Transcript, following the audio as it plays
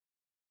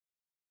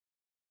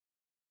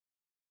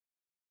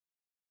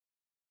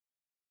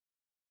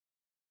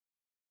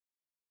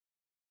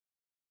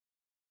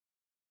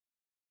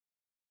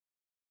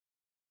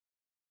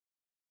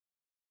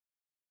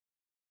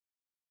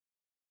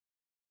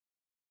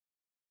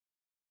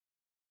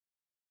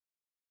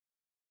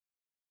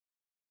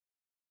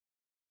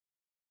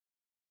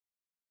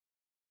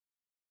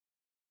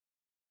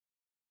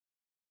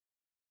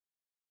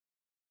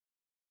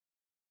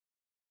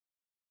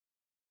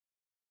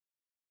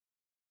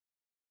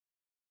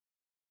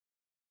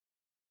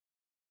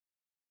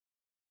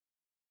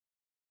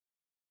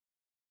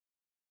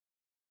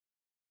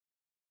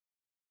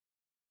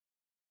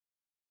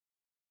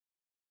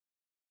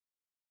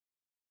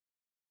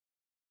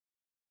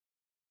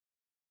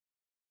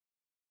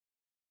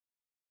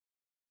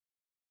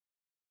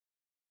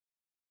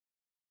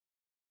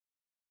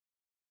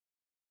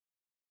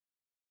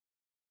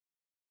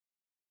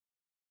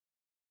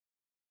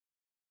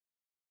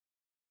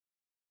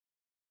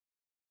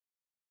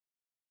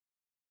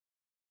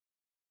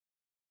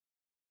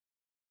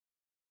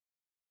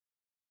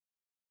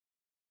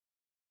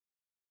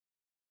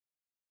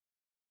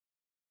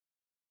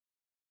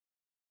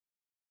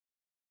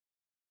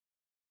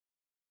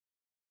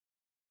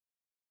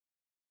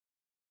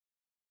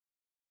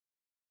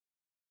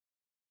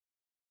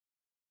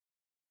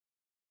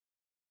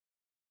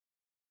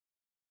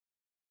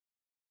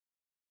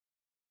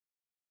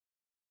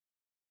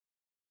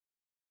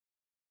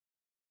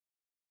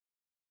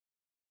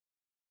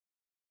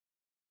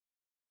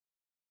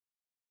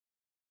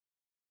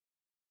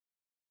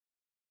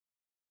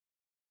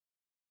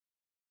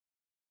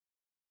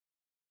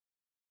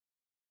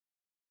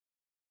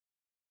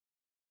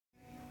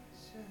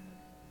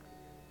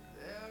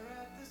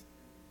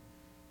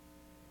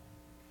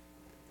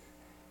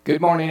Good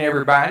morning,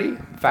 everybody.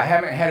 If I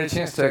haven't had a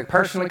chance to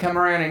personally come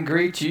around and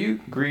greet you,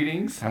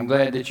 greetings. I'm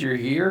glad that you're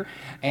here.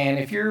 And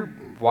if you're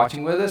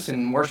watching with us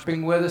and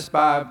worshiping with us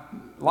by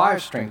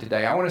live stream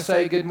today, I want to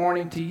say good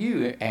morning to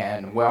you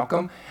and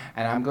welcome.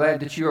 And I'm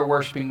glad that you are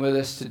worshiping with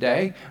us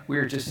today.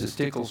 We're just as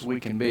tickled as we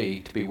can be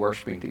to be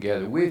worshiping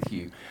together with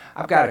you.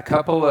 I've got a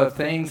couple of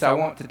things I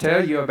want to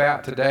tell you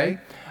about today.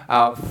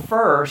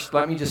 First,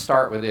 let me just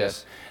start with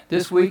this.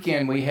 This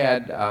weekend we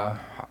had a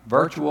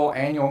virtual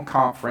annual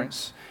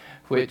conference,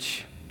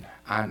 which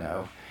I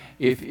know,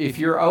 if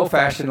you're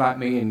old-fashioned like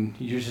me and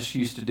you're just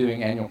used to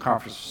doing annual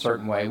conference a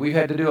certain way, we've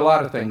had to do a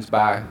lot of things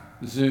by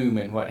Zoom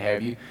and what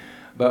have you.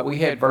 But we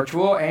had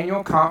virtual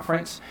annual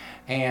conference,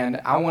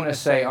 and I want to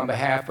say on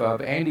behalf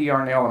of Andy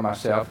Yarnell and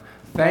myself,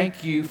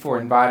 thank you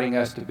for inviting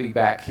us to be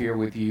back here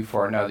with you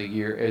for another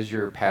year as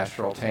your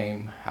pastoral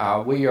team.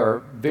 We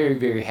are very,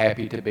 very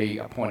happy to be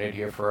appointed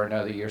here for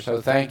another year.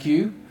 So thank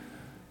you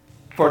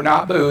for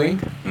not booing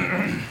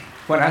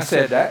when I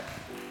said that.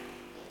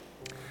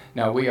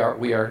 No, we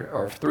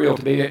are thrilled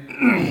to be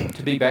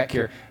to be back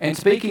here. And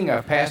speaking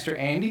of Pastor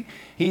Andy,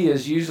 he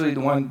is usually the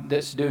one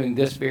that's doing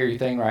this very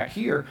thing right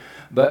here.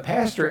 But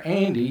Pastor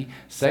Andy,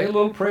 say a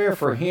little prayer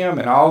for him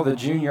and all the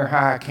junior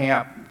high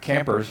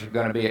campers are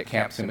going to be at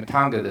Camp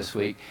Sumatanga this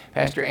week.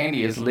 Pastor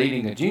Andy is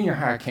leading a junior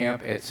high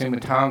camp at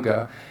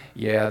Sumatanga.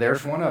 Yeah,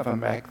 there's one of them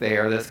back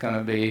there that's going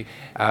to be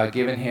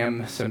giving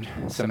him some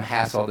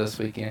hassle this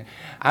weekend.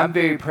 I'm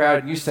very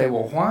proud. You say,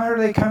 well, why are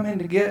they coming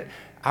to get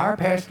our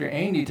Pastor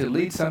Andy to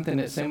lead something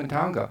at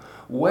Sumatanga?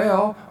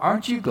 Well,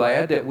 aren't you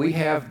glad that we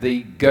have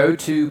the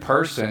go-to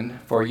person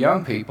for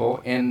young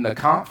people in the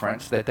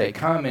conference that they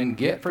come and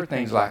get for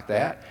things like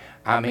that?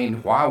 I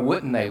mean, why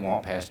wouldn't they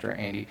want Pastor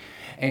Andy?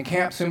 And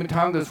Camp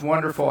Sumatanga is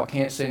wonderful. I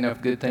can't say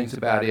enough good things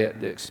about it.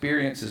 The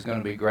experience is going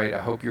to be great.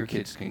 I hope your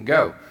kids can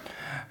go.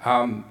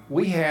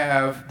 We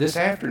have this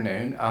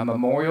afternoon a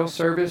memorial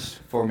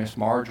service for Miss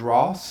Marge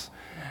Ross.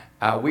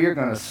 We are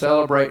going to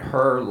celebrate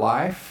her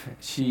life.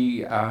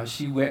 She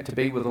went to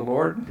be with the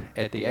Lord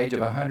at the age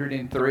of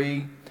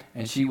 103,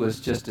 and she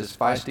was just as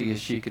feisty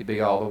as she could be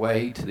all the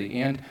way to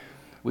the end.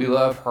 We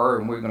love her,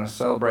 and we're going to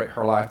celebrate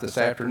her life this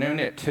afternoon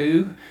at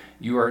 2.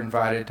 You are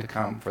invited to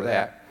come for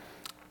that.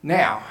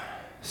 Now,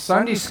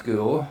 Sunday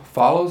school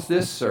follows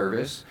this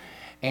service,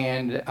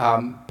 and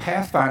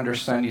Pathfinder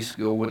Sunday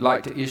School would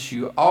like to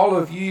issue all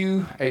of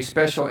you a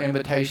special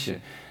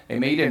invitation. They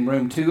meet in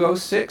room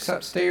 206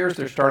 upstairs.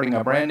 They're starting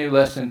a brand new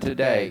lesson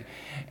today.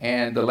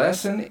 And the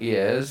lesson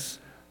is,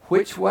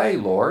 which way,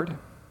 Lord?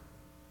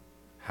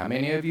 How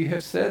many of you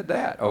have said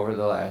that over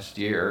the last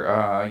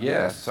year?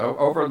 Yes, so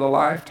over the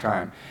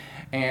lifetime.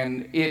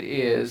 And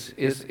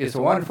it's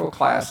a wonderful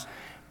class.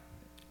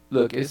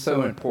 Look, it's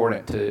so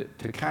important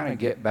to kind of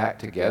get back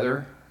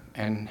together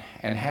and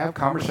have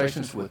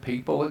conversations with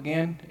people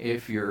again,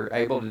 if you're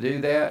able to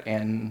do that.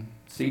 And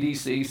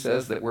CDC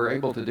says that we're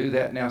able to do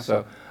that now.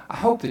 So I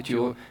hope that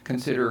you'll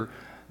consider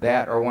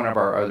that or one of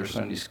our other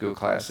Sunday school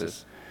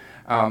classes.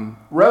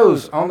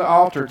 Rose on the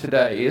altar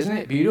today, isn't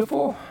it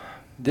beautiful?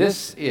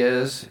 This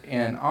is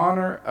in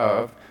honor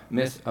of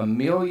Miss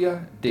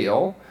Amelia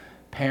Dill.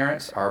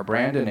 Parents are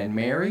Brandon and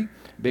Mary.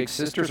 Big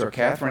sisters are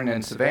Catherine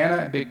and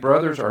Savannah. Big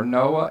brothers are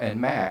Noah and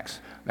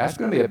Max. That's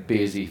going to be a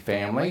busy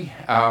family.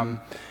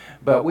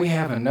 But we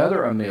have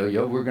another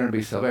Amelia we're going to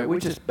be celebrating. We're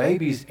just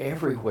babies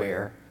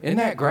everywhere. Isn't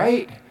that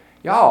great?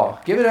 Y'all,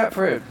 give it up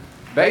for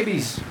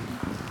babies,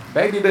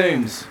 baby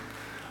booms.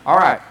 All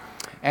right.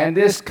 And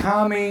this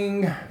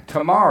coming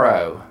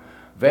tomorrow,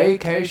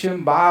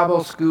 Vacation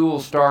Bible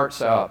School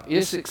starts up.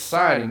 It's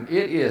exciting.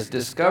 It is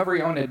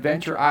Discovery on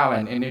Adventure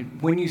Island.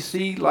 And when you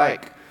see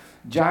like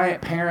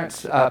giant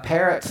parrots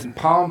and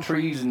palm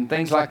trees and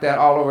things like that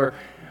all over,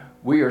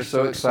 we are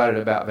so excited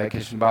about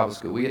Vacation Bible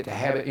School. We get to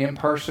have it in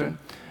person.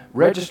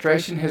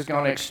 Registration has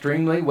gone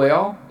extremely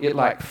well.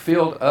 It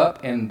filled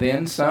up and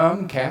then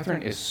some.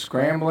 Catherine is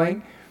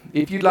scrambling.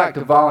 If you'd like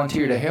to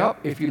volunteer to help,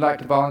 if you'd like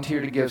to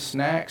volunteer to give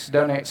snacks,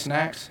 donate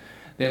snacks,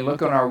 then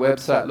look on our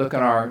website, look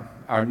on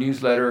our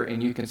newsletter,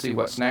 and you can see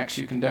what snacks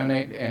you can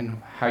donate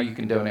and how you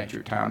can donate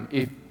your time,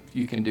 if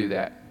you can do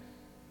that.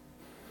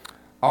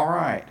 All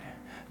right.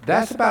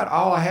 That's about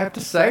all I have to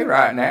say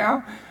right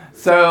now.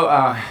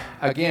 So,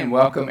 again,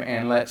 welcome,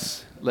 and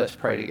let's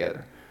pray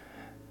together.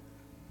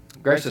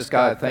 Gracious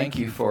God, thank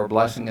you for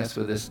blessing us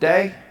with this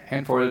day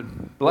and for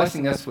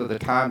blessing us with the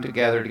time to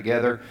gather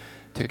together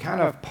to kind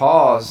of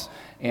pause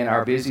in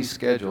our busy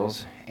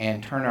schedules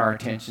and turn our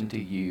attention to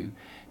you,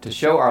 to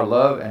show our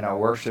love and our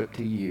worship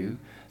to you.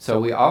 So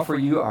we offer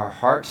you our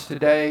hearts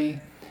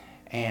today,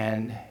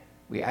 and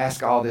we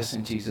ask all this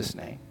in Jesus'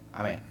 name.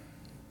 Amen.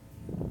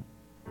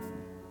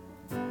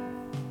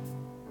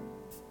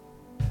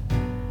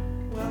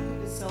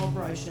 Welcome to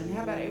Celebration.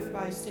 How about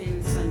everybody stand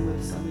and sing with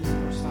us on this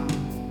first song?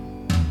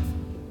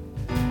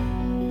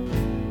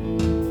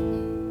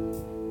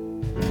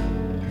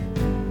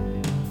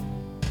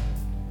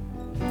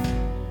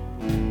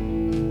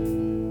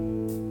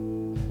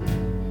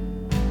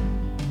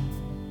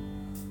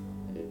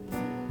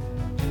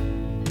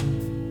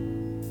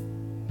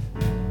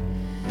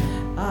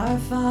 I Our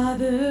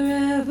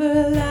Father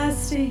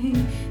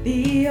everlasting,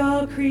 the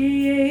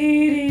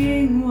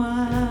all-creating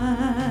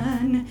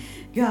one,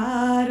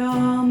 God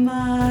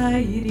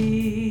Almighty.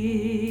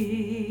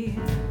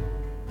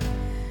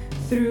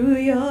 Through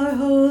your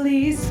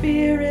Holy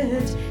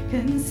Spirit,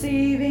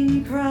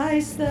 conceiving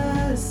Christ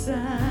the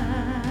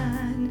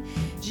Son,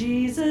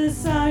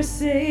 Jesus our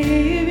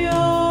Savior.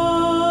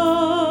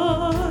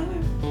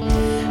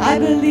 I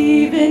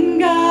believe in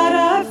God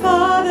our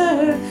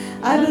Father,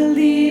 I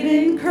believe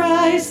in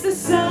Christ the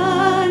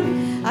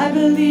Son, I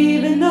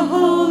believe in the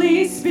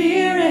Holy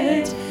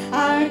Spirit,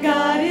 our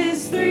God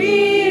is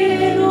three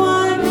in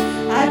one.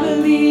 I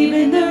believe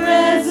in the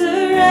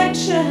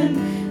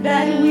resurrection,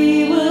 that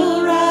we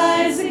will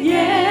rise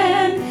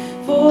again,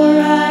 for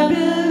I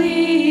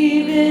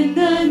believe in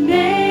the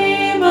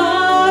name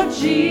of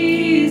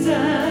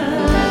Jesus.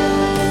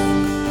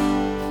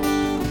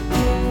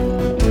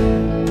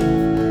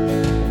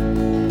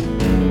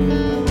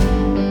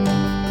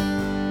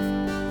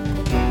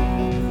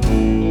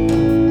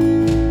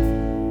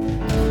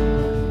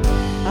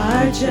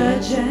 Our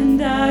judge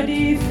and our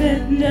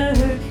defender,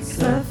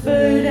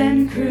 suffered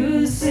and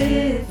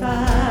crucified.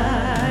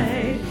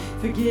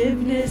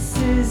 Forgiveness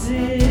is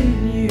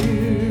in you.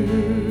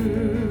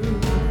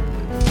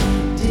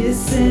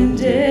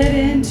 Descended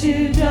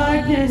into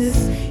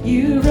darkness,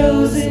 you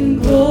rose in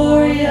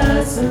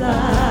glorious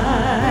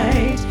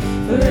light,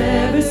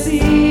 forever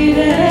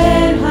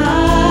seated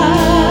high.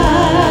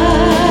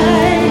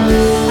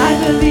 I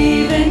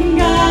believe in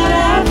God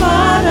our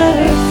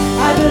Father,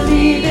 I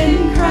believe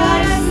in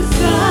Christ the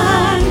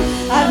Son,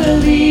 I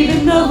believe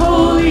in the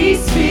Holy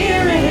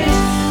Spirit,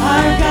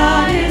 our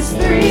God is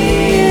three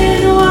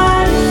in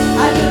one.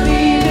 I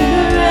believe in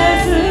the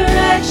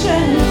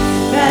resurrection,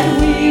 that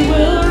we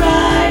will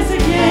rise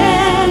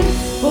again,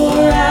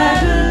 for I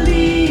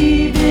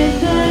believe in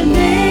the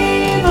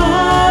name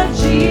of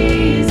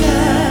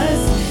Jesus.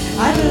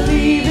 I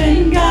believe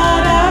in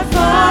God our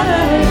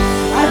Father,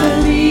 I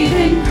believe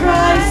in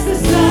Christ the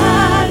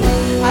Son,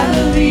 I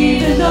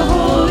believe in the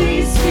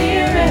Holy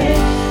Spirit,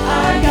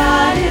 our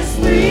God is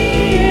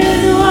three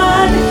in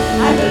one.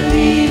 I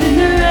believe in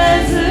the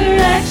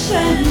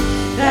resurrection,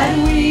 that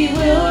we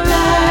will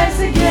rise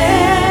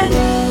again,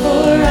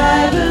 for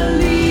I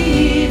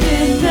believe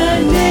in the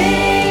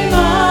name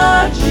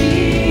of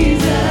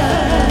Jesus.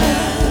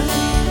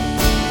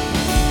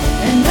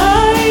 And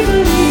I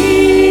believe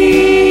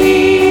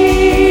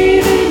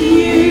in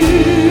you,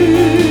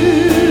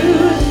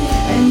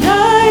 and I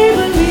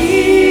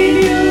believe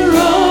you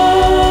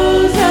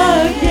rose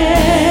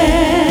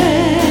again,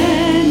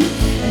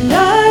 and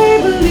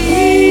I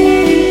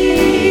believe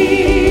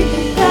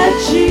that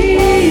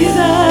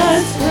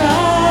Jesus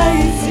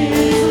Christ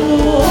is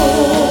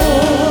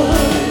Lord.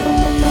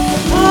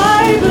 I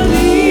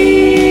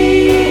believe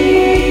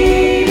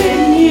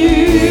in you,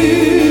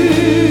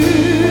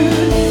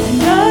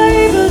 and I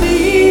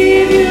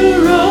believe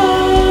you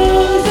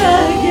rose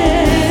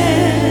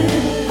again.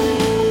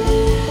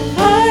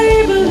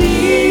 I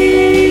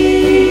believe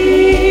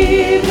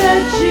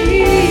that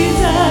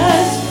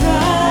Jesus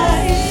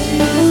Christ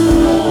is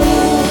Lord.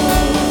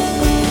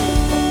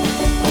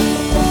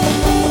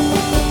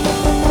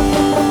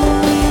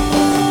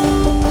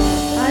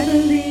 I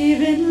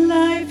believe in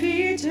life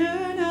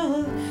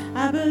eternal,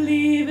 I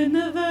believe in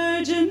the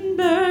virgin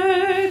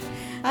birth,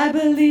 I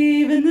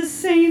believe in the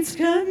saints'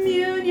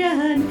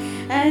 communion,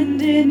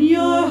 and in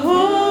your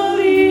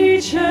holy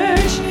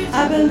church.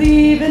 I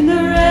believe in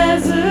the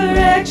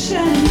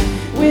resurrection,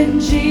 when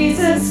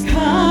Jesus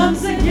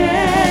comes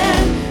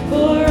again,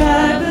 for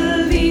I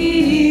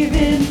believe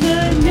in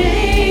the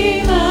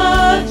name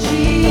of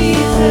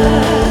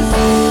Jesus.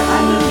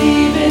 I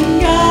believe in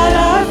God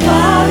our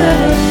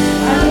Father,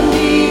 I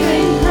believe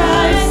in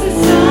Christ the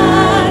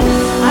Son,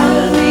 I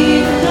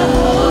believe in the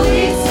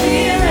Holy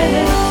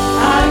Spirit,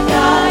 our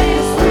God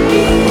is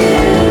three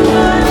in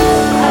one.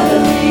 I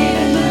believe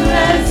in the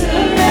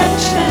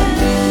resurrection,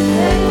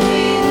 that we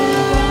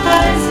will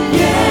rise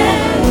again,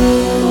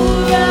 for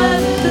I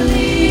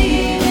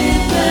believe in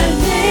the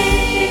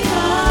name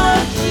of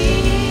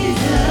Jesus.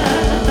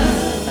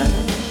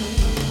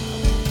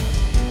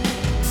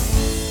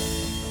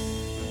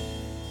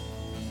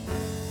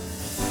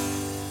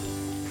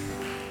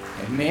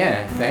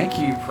 Amen. Thank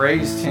you,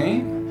 praise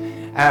team.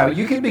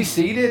 You can be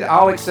seated,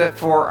 all except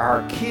for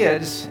our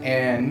kids,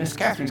 and Miss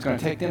Catherine's going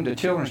to take them to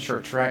Children's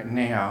Church right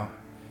now.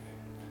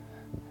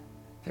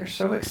 They're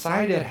so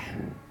excited.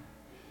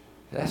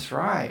 That's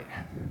right.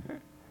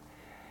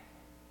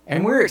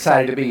 And we're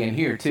excited to be in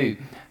here too.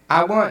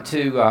 I want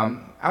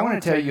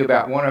to tell you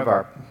about one of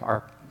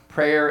our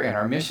prayer and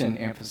our mission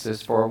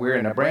emphasis for. We're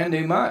in a brand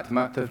new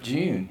month of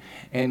June.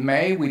 In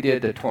May, we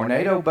did the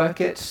tornado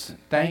buckets.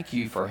 Thank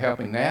you for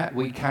helping that.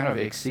 We kind of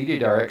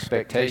exceeded our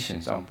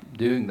expectations on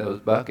doing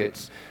those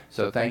buckets.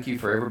 So thank you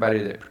for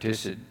everybody that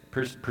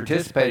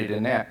participated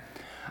in that.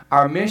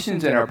 Our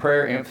missions and our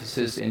prayer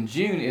emphasis in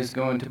June is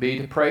going to be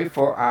to pray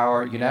for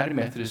our United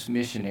Methodist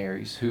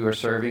missionaries who are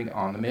serving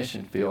on the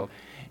mission field.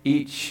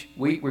 Each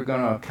week we're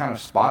going to kind of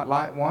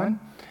spotlight one,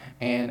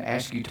 and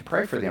ask you to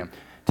pray for them.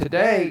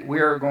 Today, we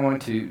are going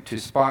to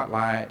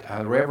spotlight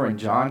Reverend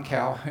John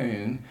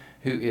Calhoun,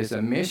 who is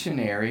a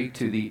missionary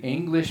to the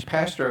English,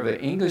 pastor of the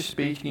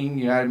English-speaking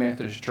United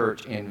Methodist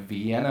Church in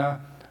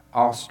Vienna,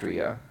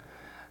 Austria.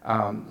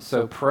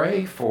 So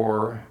pray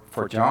for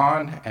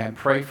John and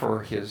pray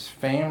for his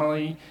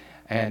family.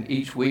 And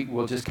each week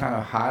we'll just kind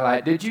of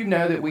highlight. Did you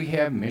know that we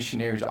have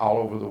missionaries all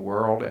over the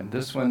world? And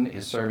this one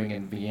is serving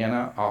in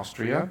Vienna,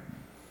 Austria.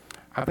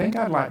 I think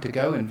I'd like to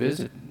go and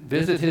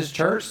visit his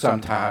church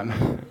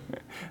sometime.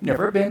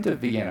 Never been to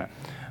Vienna.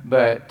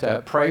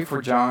 But pray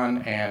for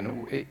John,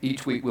 and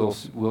each week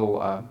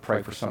we'll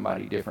pray for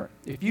somebody different.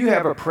 If you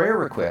have a prayer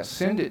request,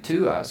 send it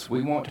to us.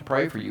 We want to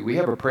pray for you. We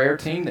have a prayer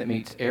team that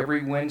meets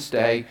every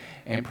Wednesday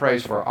and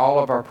prays for all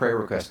of our prayer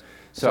requests.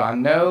 So I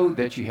know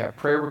that you have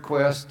prayer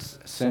requests.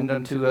 Send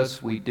them to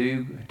us. We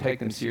do take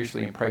them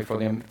seriously and pray for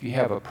them. If you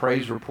have a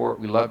praise report,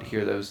 we love to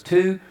hear those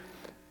too.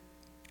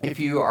 If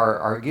you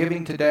are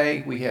giving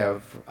today, we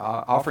have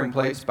offering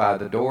plates by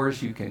the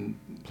doors. You can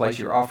place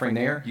your offering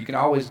there. You can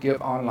always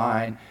give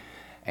online.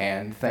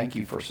 And thank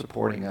you for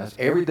supporting us.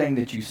 Everything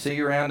that you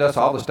see around us,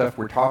 all the stuff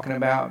we're talking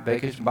about,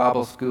 Vacation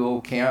Bible School,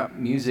 camp,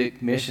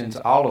 music, missions,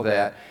 all of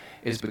that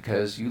is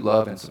because you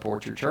love and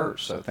support your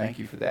church. So thank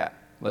you for that.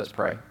 Let's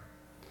pray.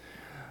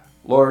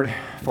 Lord,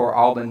 for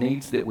all the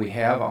needs that we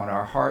have on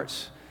our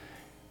hearts,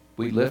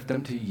 we lift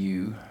them to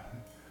you.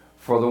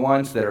 For the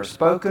ones that are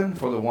spoken,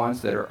 for the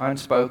ones that are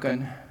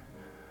unspoken,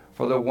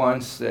 for the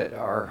ones that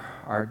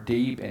are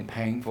deep and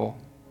painful,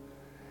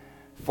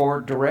 for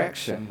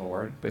direction,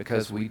 Lord,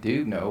 because we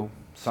do know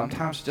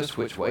sometimes just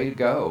which way to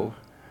go.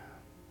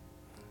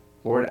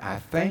 Lord, I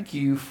thank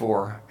you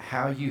for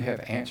how you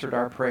have answered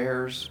our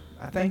prayers.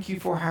 I thank you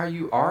for how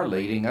you are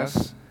leading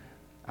us.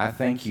 I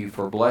thank you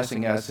for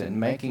blessing us and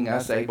making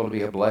us able to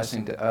be a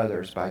blessing to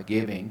others by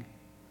giving.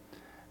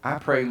 I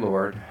pray,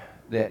 Lord,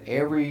 that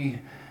every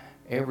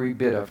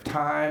bit of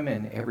time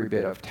and every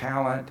bit of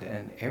talent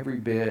and every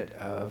bit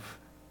of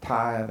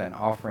tithe and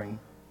offering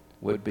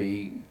would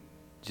be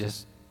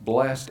just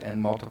blessed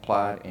and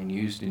multiplied and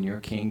used in your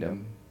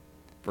kingdom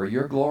for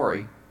your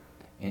glory.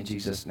 In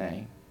Jesus'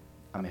 name,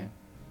 amen.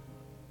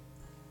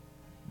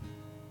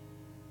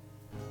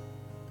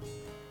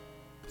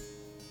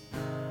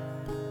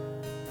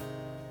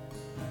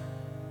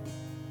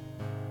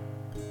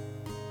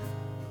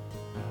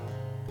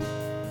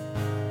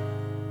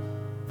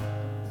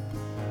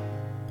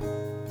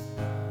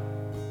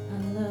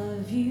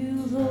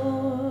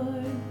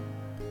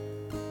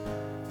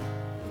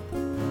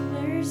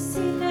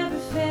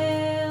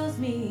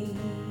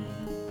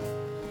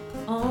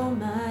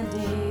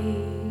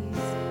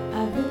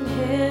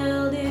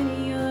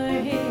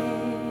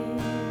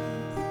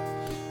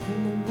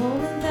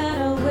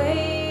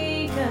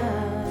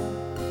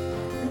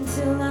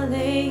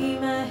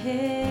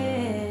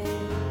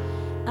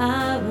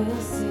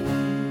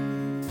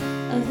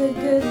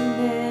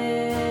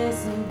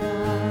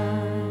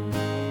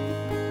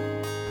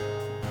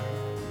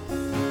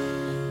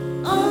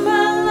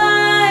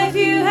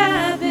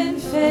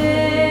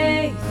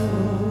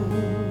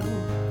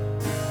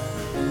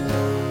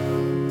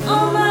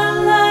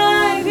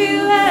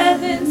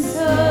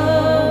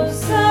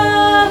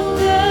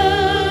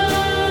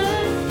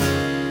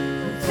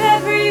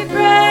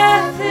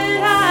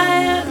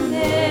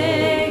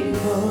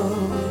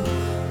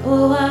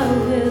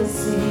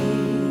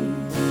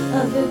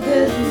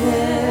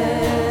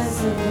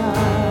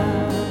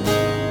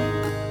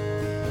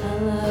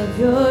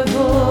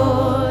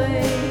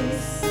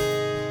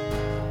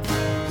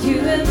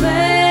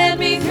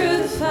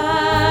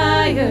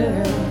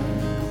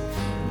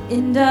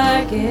 In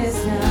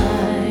darkest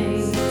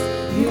nights,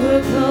 you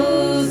were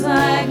close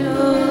like no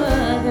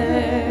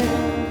other.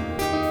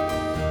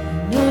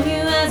 I've known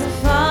you as a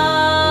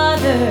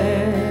father,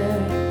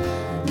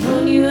 I've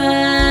known you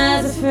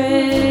as a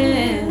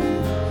friend.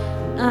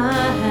 I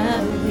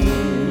have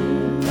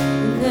believed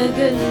in the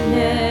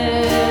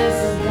goodness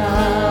of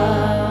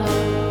God.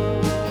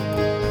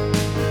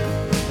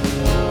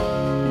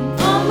 And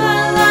all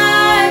my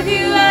life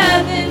you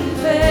have been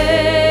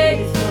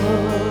faithful.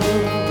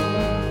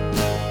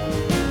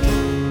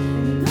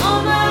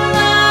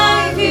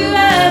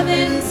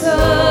 Been so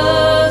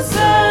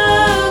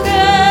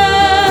good.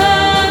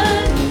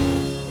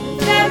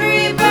 With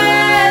every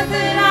breath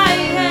that I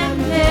am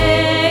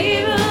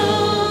able,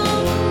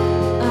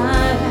 I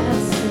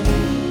have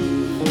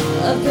seen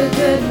of the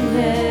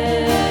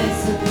goodness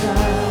of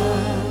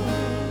God.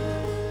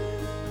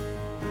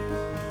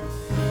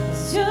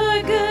 'Cause your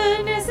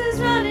goodness is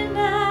running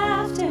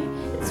after,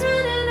 it's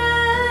running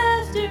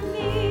after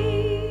me.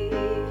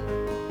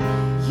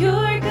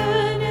 Your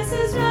goodness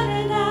is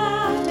running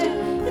after,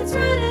 it's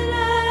running.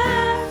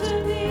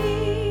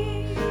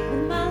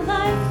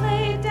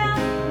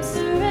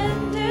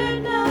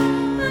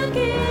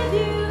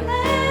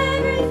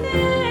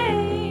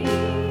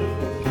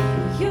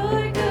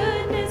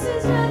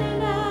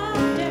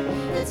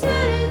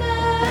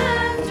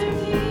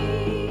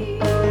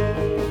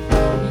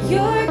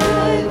 Your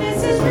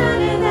goodness is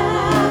running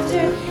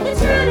after,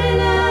 it's running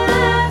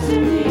after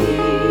me.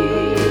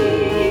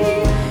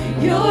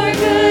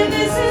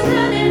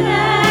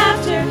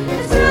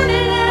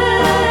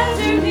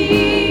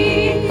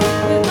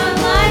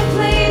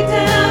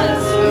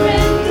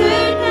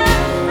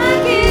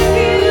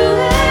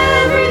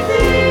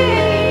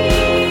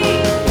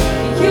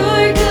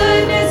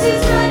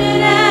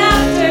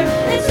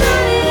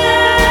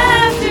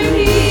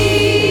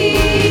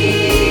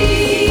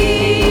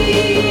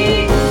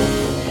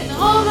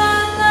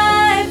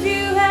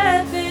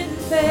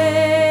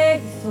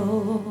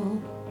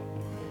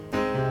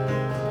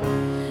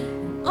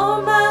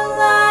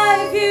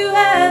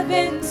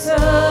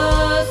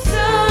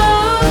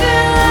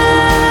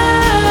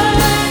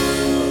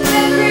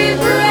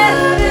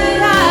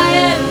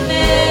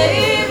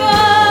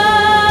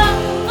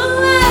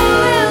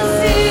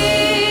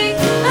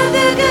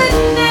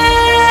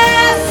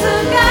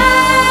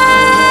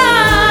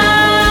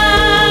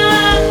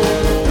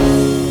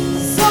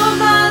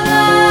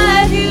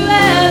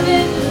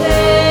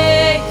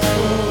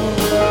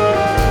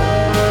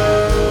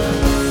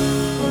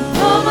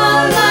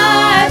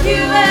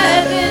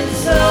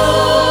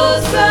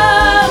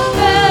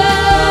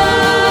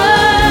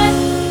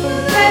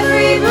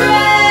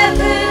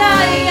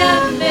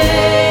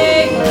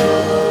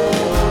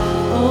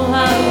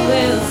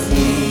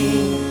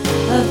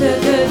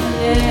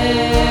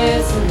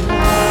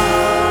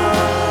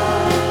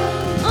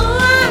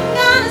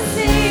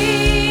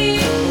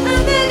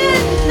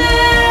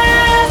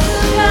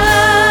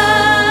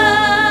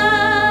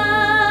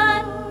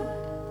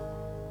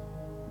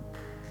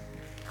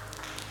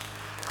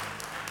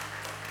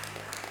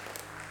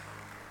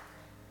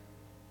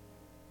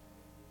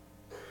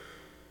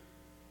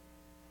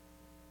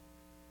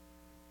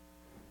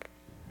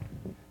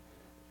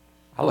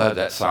 I love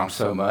that song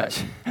so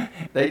much.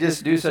 They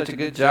just do such a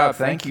good job.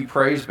 Thank you,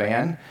 praise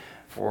band,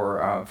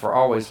 for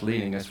always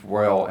leading us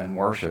well in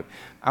worship.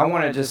 I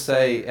want to just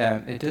say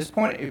at this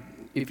point,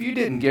 if you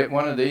didn't get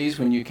one of these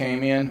when you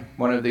came in,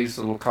 one of these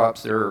little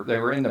cups, they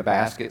were in the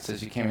baskets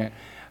as you came in.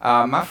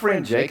 My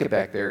friend Jacob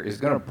back there is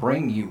going to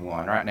bring you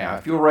one right now.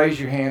 If you'll raise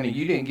your hand and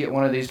you didn't get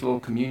one of these little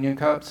communion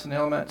cups and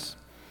elements,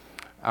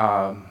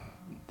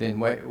 then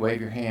wave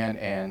your hand.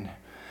 And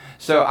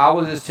so I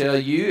will just tell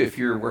you, if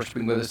you're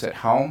worshiping with us at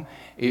home,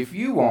 if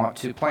you want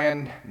to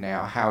plan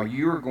now how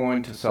you're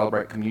going to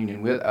celebrate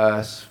communion with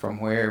us from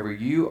wherever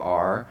you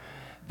are,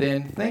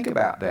 then think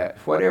about that.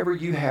 Whatever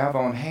you have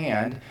on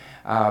hand,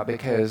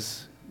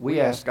 because we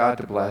ask God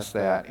to bless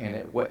that,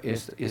 and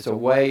it's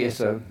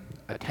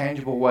a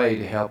tangible way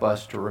to help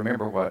us to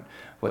remember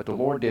what the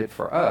Lord did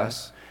for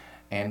us,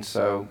 and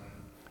so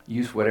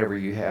use whatever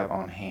you have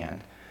on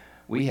hand.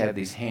 We have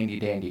these handy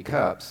dandy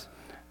cups,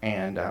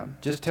 and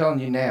just telling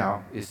you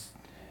now is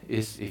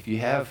if you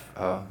have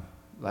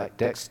like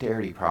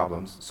dexterity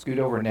problems, scoot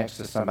over next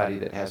to somebody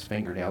that has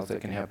fingernails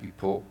that can help you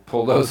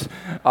pull those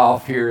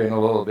off here in a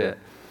little bit.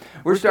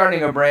 We're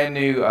starting a brand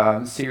new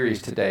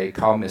series today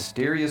called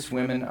Mysterious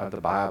Women of the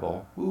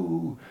Bible.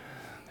 Ooh.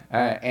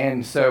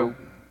 And so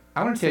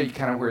I want to tell you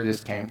kind of where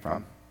this came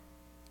from.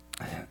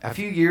 A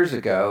few years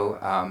ago,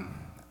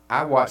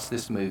 I watched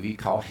this movie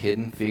called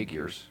Hidden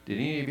Figures. Did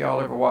any of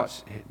y'all ever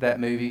watch that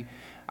movie?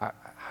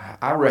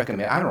 I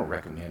don't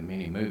recommend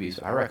many movies.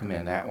 I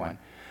recommend that one.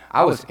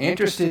 I was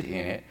interested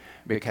in it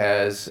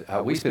because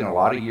we spent a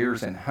lot of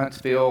years in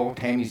Huntsville.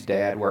 Tammy's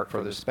dad worked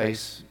for the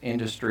space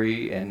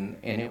industry, and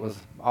it was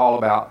all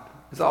about.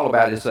 It's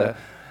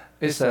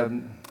based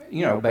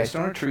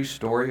on a true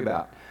story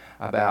about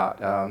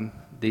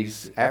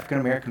these African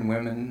American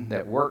women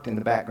that worked in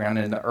the background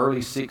in the early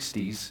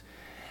 '60s,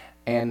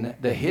 and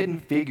the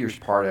Hidden Figures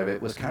part of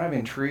it was kind of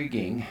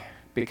intriguing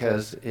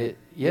because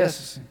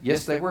yes,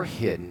 they were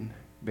hidden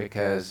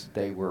because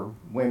they were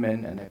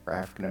women and they were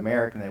African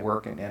American. They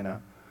worked in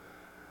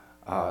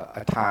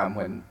a time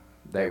when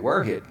they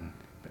were hidden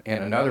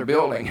in another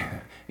building,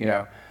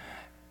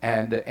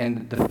 and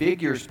the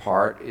figures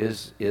part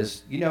is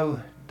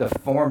the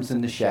forms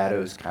and the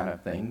shadows kind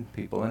of thing,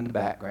 people in the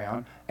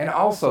background, and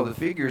also the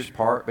figures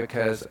part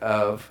because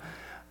of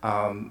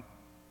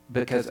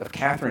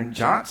Katherine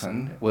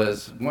Johnson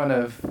was one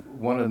of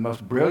the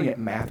most brilliant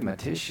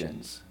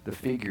mathematicians. The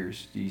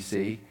figures, do you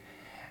see?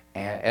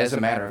 And as a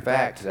matter of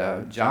fact,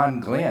 John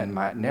Glenn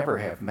might never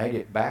have made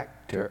it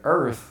back to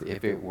Earth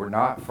if it were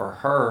not for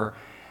her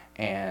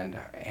and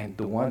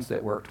the ones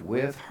that worked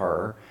with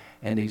her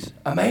and these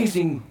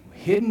amazing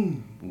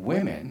hidden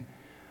women.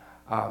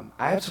 I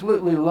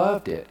absolutely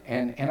loved it.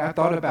 And I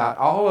thought about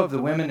all of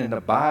the women in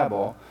the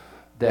Bible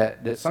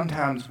that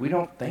sometimes we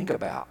don't think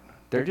about.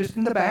 They're just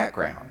in the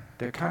background.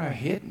 They're kind of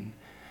hidden.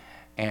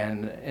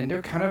 And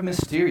they're kind of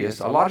mysterious.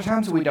 A lot of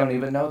times we don't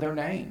even know their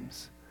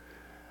names.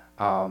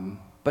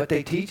 But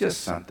they teach us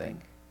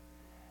something.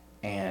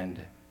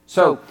 And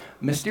so,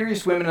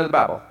 Mysterious Women of the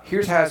Bible.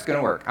 Here's how it's going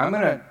to work. I'm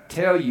going to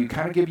tell you,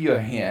 kind of give you a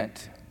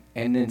hint,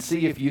 and then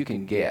see if you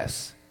can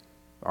guess.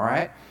 All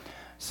right?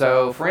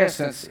 So, for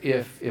instance,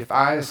 if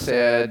I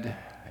said,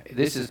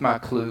 this is my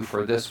clue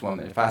for this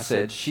woman. If I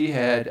said she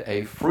had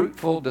a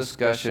fruitful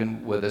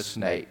discussion with a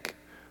snake,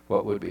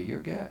 what would be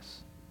your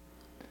guess?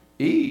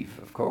 Eve,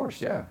 of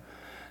course, yeah.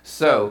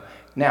 So,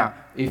 now,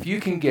 if you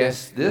can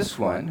guess this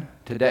one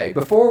today,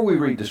 before we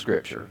read the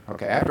scripture,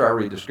 okay, after I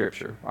read the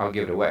scripture, I'll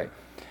give it away.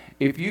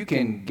 If you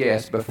can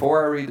guess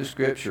before I read the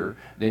scripture,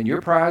 then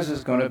your prize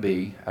is going to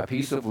be a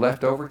piece of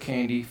leftover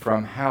candy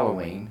from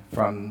Halloween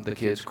from the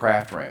kids'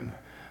 craft room.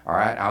 All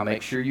right, I'll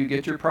make sure you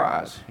get your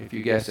prize if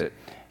you guess it.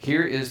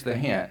 Here is the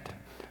hint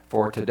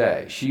for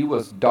today. She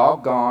was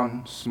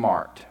doggone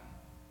smart.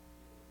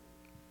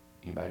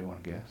 Anybody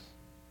want to guess?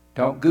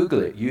 Don't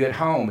Google it. You at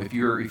home, if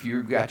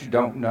you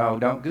don't know,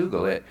 don't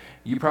Google it.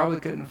 You probably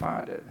couldn't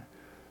find it.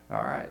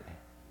 All right.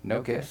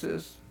 No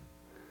guesses?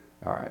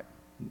 All right.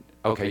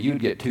 Okay, you'd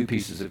get 2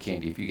 pieces of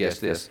candy if you guess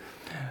this.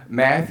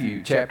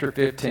 Matthew chapter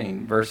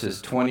 15, verses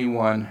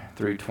 21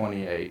 through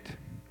 28.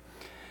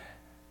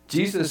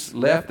 Jesus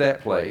left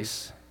that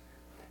place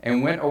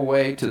and went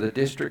away to the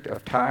district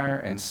of Tyre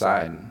and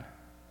Sidon.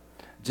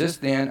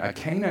 Just then, a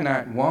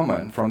Canaanite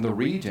woman from the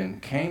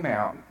region came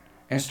out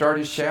and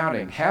started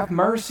shouting, "Have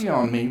mercy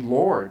on me,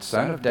 Lord,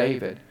 Son of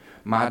David.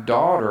 My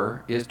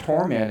daughter is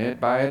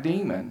tormented by a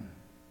demon."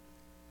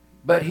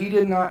 But he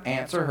did not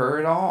answer her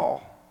at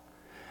all.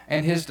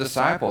 And his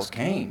disciples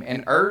came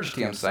and urged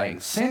him,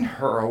 saying, "Send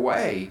her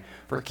away,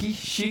 for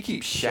she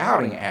keeps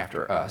shouting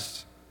after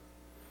us."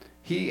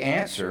 He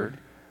answered,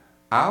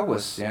 "I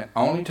was sent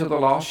only to the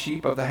lost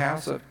sheep of the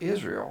house of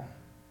Israel."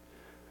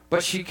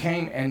 But she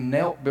came and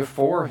knelt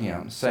before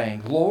him,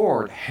 saying,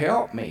 "Lord,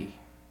 help me."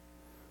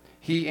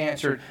 He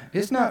answered,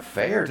 "It's not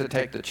fair to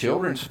take the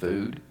children's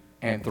food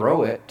and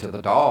throw it to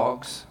the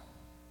dogs."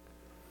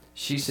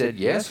 She said,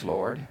 "Yes,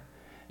 Lord.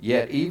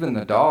 Yet even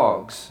the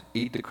dogs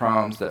eat the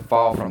crumbs that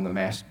fall from their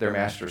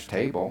master's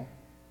table."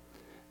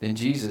 Then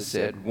Jesus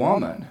said,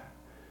 "Woman,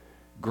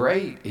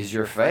 great is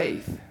your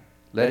faith.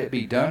 Let it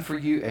be done for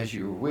you as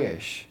you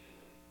wish.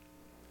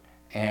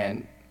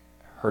 And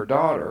her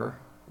daughter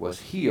was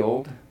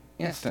healed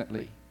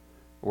instantly.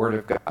 Word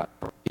of God.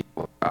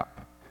 People of God.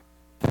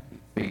 Thanks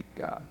be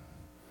to God.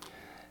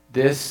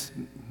 This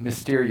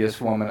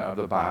mysterious woman of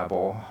the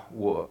Bible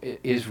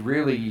is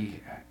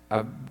really,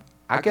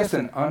 I guess,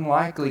 an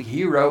unlikely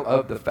hero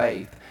of the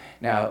faith.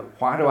 Now,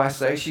 why do I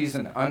say she's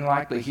an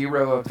unlikely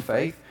hero of the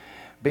faith?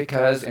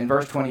 Because in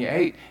verse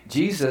 28,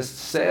 Jesus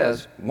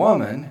says,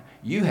 "Woman,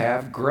 you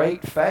have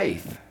great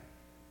faith."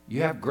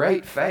 You have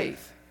great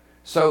faith.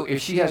 So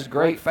if she has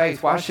great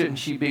faith, why shouldn't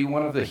she be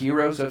one of the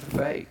heroes of the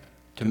faith?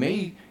 To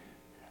me,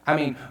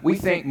 we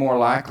think more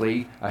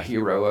likely a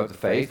hero of the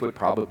faith would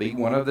probably be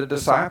one of the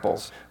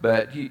disciples.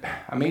 But, do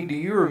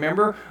you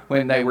remember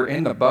when they were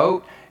in the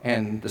boat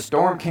and the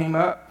storm came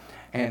up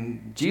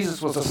and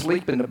Jesus was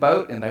asleep in the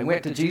boat and they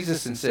went to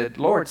Jesus and said,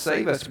 "Lord,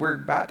 save us. We're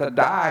about to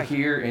die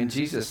here." And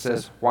Jesus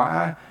says,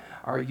 "Why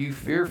are you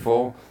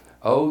fearful,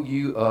 O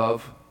you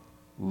of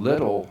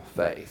little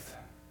faith?"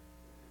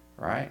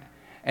 Right?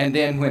 And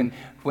then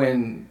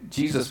when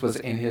Jesus was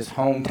in his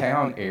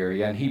hometown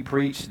area and he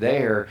preached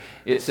there,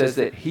 it says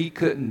that he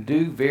couldn't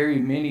do very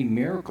many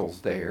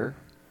miracles there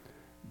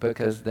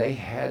because they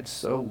had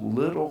so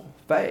little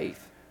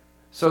faith.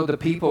 So the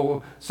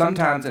people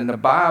sometimes in the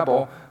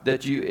Bible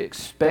that you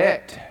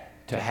expect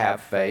to have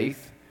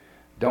faith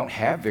don't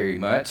have very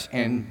much.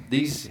 And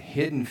these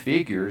hidden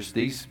figures,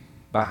 these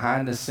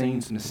behind the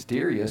scenes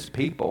mysterious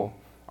people,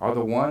 are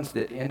the ones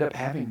that end up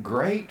having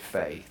great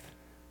faith.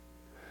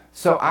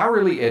 So I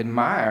really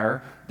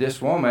admire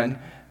this woman.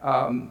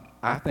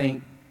 I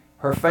think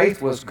her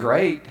faith was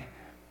great.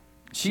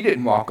 She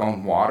didn't walk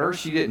on water.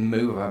 She didn't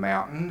move a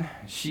mountain.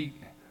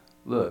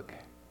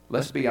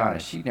 Let's be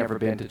honest, she'd never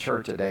been to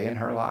church a day in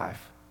her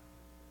life.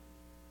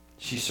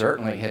 She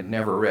certainly had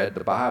never read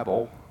the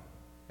Bible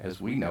as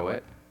we know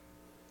it.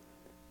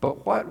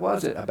 But what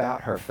was it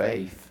about her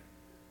faith?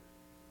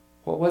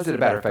 What was it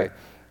about her faith?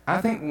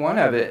 I think one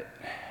of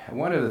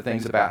the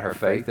things about her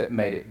faith that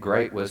made it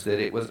great was that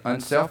it was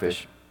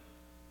unselfish.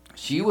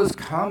 She was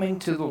coming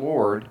to the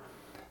Lord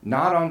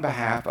not on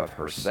behalf of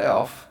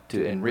herself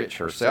to enrich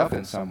herself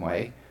in some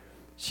way.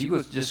 She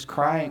was just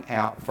crying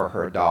out for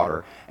her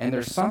daughter. And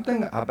there's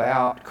something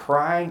about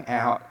crying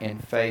out in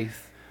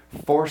faith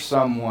for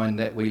someone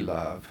that we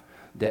love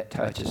that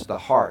touches the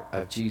heart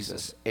of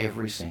Jesus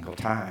every single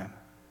time.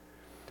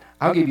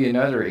 I'll give you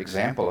another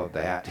example of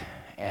that.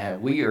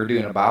 We are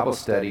doing a Bible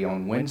study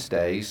on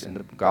Wednesdays in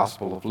the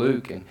Gospel of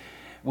Luke, and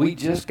we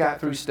just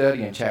got through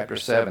studying chapter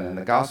 7 in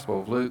the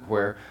Gospel of Luke,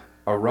 where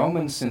a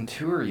Roman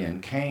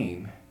centurion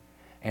came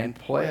and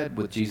pled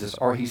with Jesus,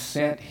 or he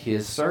sent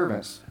his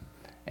servants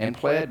and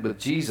pled with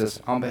Jesus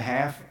on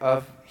behalf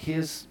of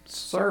his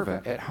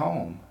servant at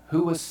home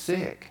who was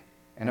sick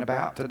and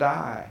about to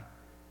die.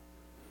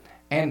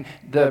 And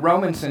the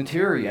Roman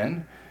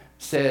centurion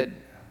said,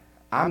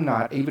 "I'm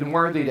not even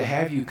worthy to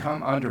have you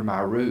come under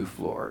my roof,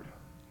 Lord.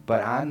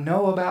 But I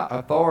know about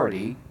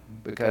authority,"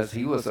 because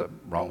he was a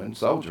Roman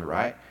soldier,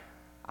 right?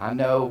 "I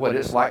know what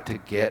it's like to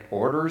get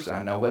orders.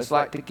 I know what it's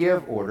like to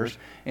give orders.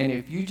 And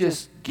if you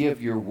just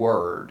give your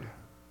word,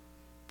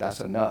 that's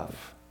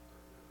enough."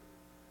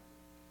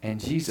 And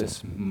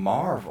Jesus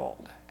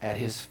marveled at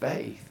his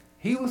faith.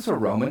 He was a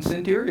Roman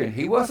centurion.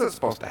 He wasn't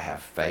supposed to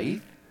have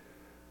faith.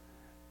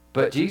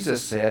 But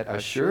Jesus said,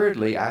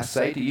 "Assuredly, I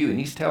say to you," and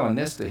he's telling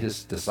this to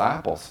his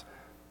disciples,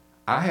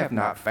 "I have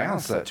not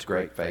found such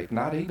great faith,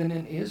 not even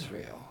in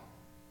Israel."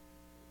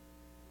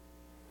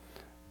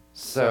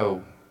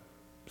 So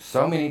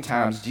many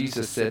times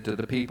Jesus said to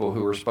the people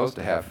who were supposed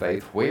to have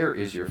faith, "Where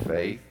is your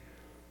faith?"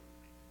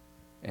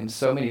 And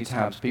so many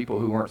times people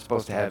who weren't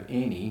supposed to have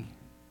any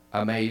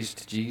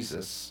amazed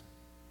Jesus.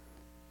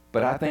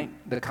 But I think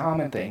the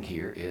common thing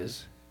here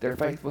is their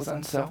faith was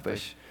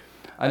unselfish.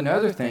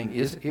 Another thing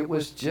is it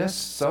was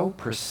just so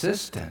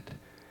persistent.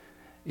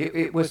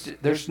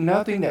 There's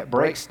nothing that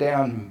breaks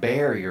down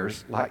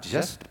barriers like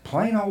just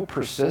plain old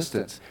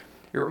persistence.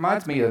 It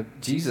reminds me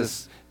of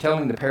Jesus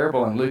telling the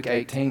parable in Luke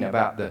 18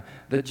 about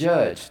the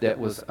judge that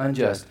was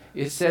unjust.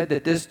 It said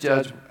that this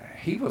judge,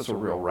 he was a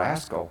real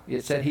rascal.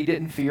 It said he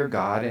didn't fear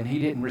God and he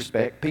didn't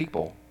respect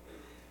people.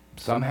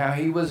 Somehow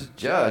he was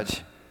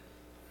judge.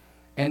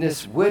 And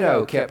this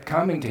widow kept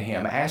coming to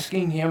him,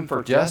 asking him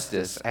for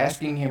justice.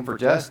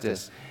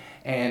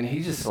 And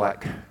he's just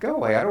like, "Go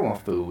away, I don't want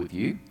to fool with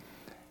you."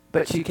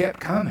 But she kept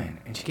coming,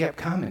 and she kept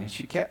coming, and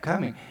she kept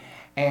coming.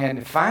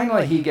 And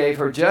finally he gave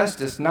her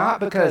justice, not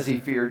because he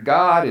feared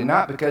God and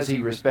not because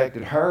he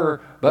respected her,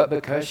 but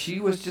because she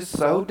was just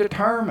so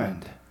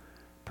determined.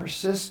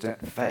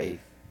 Persistent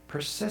faith.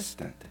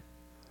 Persistent.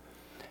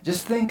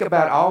 Just think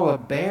about all the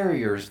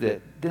barriers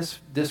that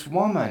this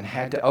woman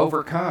had to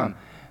overcome.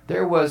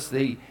 There was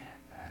the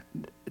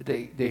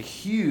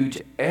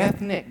huge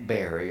ethnic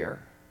barrier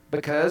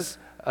because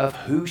of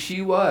who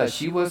she was.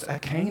 She was a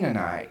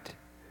Canaanite.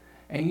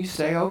 And you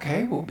say,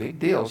 okay, well, big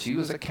deal. She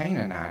was a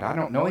Canaanite. I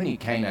don't know any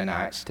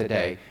Canaanites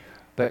today.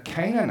 But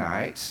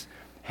Canaanites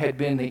had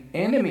been the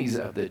enemies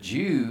of the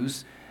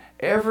Jews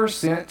ever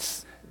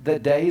since the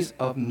days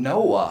of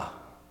Noah.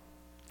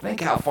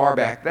 Think how far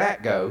back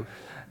that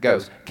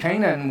goes.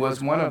 Canaan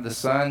was one of the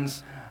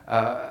sons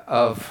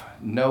of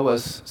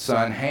Noah's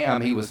son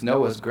Ham. He was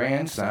Noah's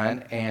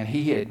grandson, and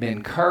he had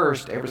been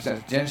cursed ever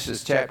since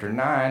Genesis chapter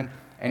 9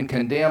 and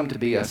condemned to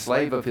be a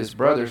slave of his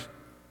brothers.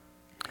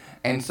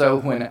 And so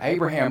when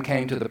Abraham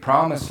came to the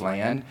promised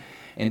land,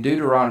 in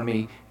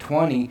Deuteronomy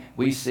 20,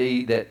 we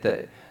see that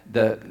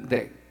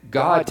that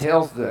God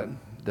tells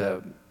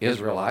the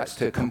Israelites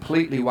to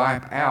completely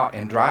wipe out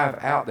and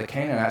drive out the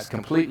Canaanites,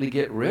 completely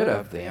get rid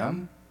of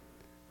them.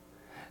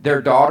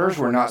 Their daughters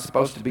were not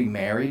supposed to be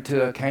married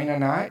to a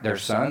Canaanite. Their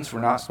sons were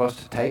not supposed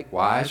to take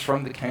wives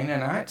from the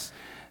Canaanites.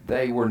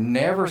 They were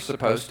never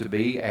supposed to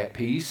be at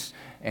peace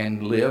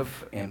and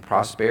live in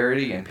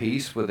prosperity and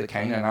peace with the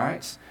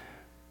Canaanites.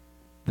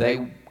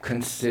 They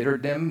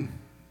considered them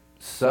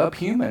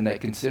subhuman. They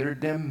considered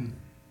them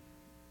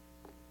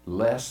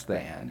less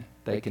than.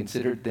 They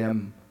considered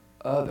them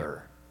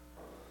other.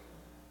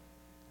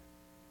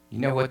 You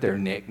know what their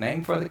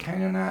nickname for the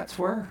Canaanites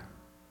were?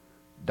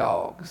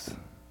 Dogs.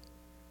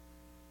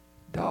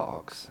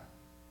 Dogs.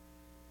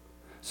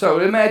 So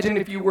imagine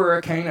if you were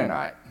a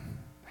Canaanite.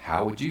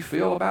 How would you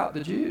feel about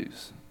the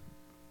Jews?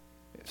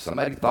 If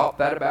somebody thought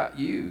that about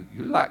you,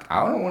 you're like,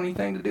 I don't want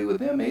anything to do with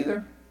them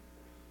either.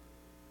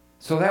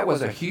 So that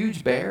was a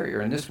huge barrier,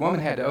 and this woman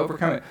had to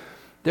overcome it.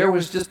 There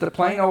was just the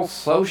plain old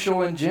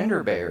social and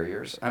gender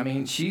barriers. I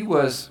mean, she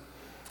was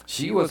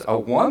a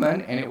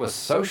woman, and it was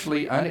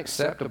socially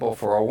unacceptable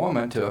for a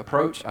woman to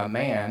approach a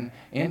man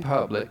in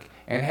public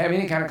and have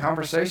any kind of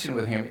conversation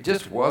with him. It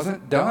just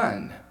wasn't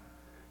done.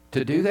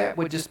 To do that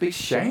would just be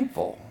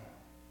shameful.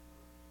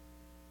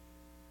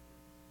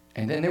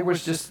 And then there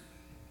was just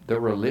the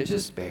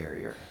religious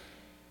barrier.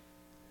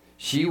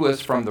 She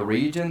was from the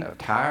region of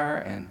Tyre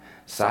and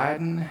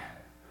Sidon.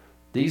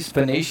 These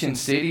Phoenician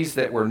cities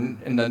that were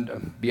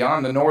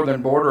beyond the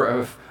northern border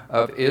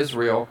of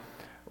Israel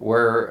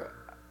were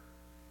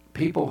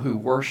people who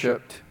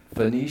worshipped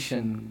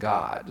Phoenician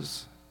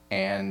gods.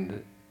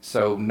 And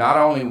so not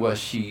only was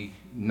she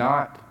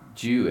not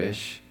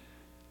Jewish,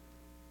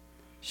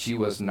 she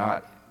was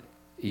not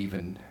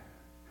even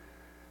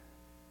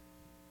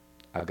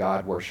a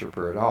God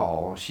worshiper at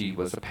all. She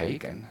was a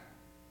pagan.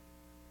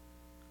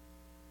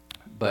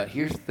 But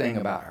here's the thing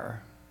about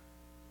her.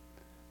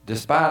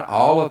 Despite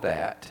all of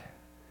that,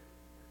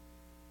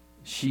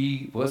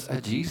 she was a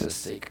Jesus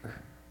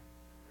seeker.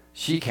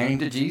 She came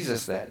to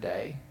Jesus that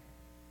day.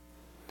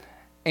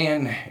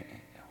 And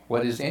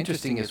what is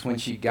interesting is when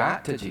she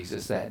got to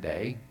Jesus that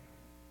day,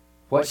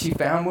 what she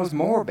found was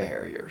more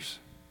barriers.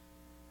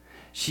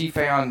 She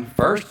found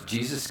first,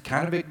 Jesus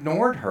kind of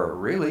ignored her,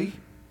 really.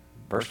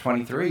 Verse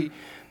 23,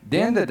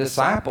 then the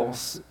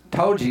disciples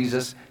told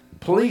Jesus,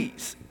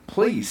 please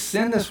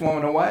send this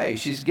woman away.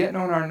 She's getting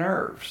on our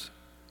nerves.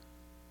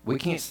 We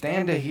can't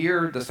stand to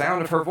hear the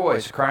sound of her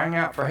voice crying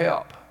out for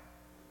help.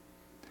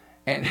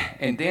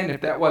 And then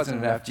if that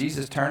wasn't enough,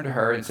 Jesus turned to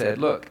her and said,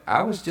 look,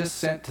 I was just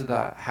sent to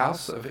the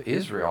house of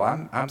Israel.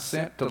 I'm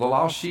sent to the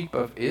lost sheep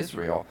of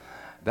Israel.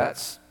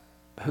 That's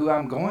who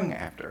I'm going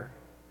after.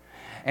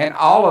 And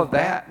all of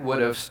that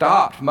would have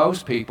stopped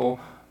most people.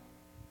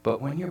 But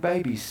when your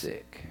baby's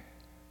sick,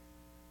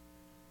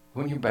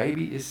 when your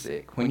baby is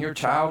sick, when your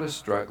child is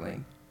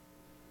struggling,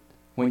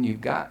 when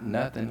you've got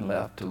nothing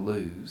left to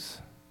lose,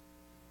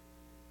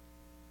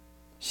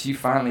 she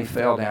finally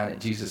fell down at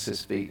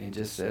Jesus' feet and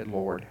just said,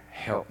 Lord,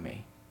 help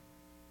me.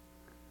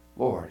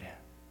 Lord,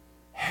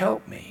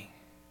 help me.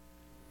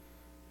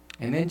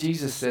 And then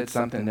Jesus said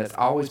something that's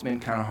always been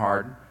kind of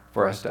hard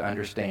for us to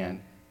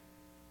understand.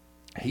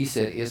 He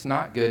said, it's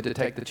not good to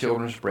take the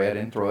children's bread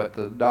and throw it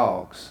to the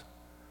dogs.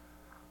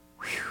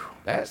 Whew,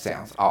 that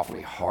sounds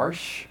awfully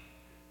harsh,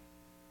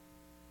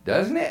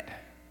 doesn't it?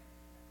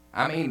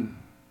 I mean,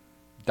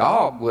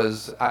 dog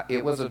was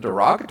a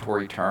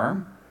derogatory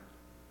term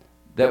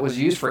that was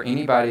used for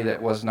anybody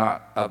that was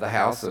not of the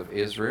house of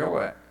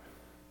Israel.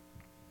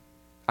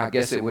 I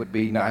guess it would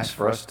be nice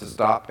for us to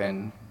stop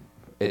and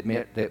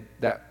admit that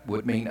that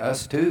would mean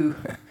us too,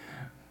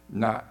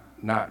 not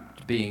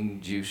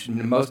being Jews.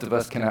 Most of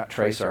us cannot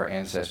trace our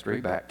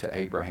ancestry back to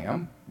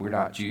Abraham. We're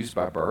not Jews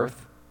by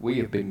birth. We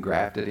have been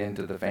grafted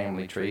into the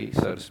family tree,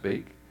 so to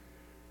speak.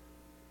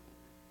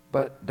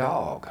 But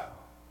dog,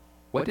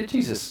 what did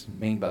Jesus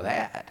mean by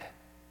that?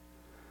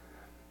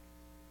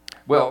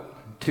 Well,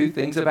 two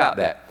things about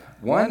that.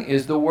 One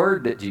is the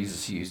word that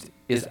Jesus used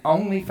is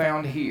only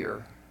found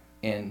here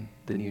in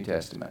the New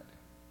Testament.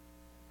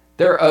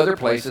 There are other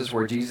places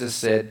where Jesus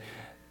said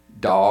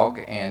dog,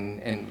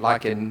 and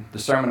like in the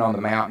Sermon on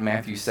the Mount in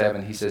Matthew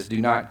 7, he says, do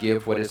not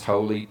give what is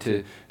holy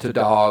to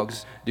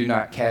dogs. Do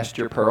not cast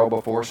your pearl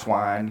before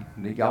swine.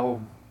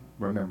 Y'all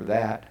remember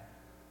that?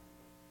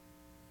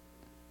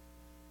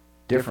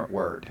 Different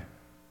word.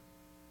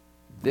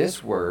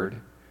 This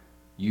word,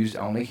 used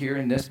only here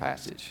in this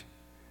passage,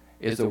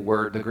 is the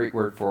Greek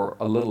word for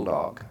a little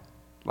dog,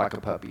 like a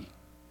puppy.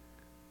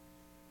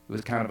 It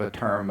was kind of a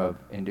term of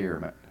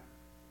endearment.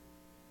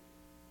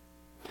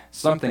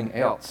 Something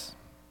else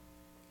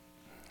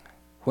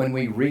when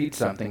we read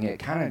something, it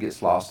kind of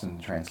gets lost in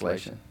the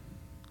translation.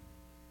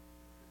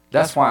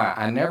 That's why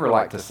I never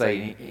like to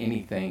say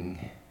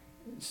anything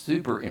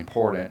super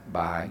important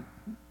by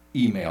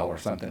email or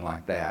something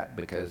like that,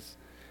 because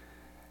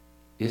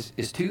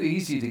it's too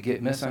easy to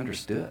get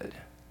misunderstood,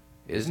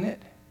 isn't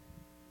it?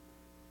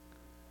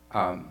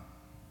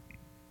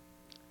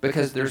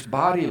 Because there's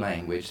body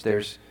language,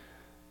 there's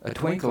a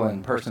twinkle in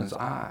a person's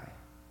eye.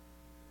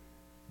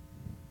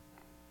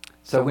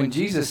 So when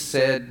Jesus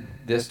said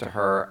this to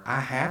her, I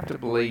have to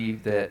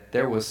believe that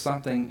there was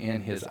something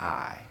in his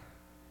eye,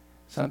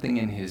 something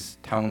in his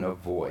tone of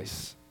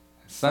voice,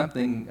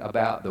 something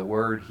about the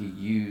word he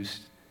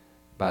used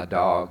by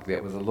dog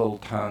that was a little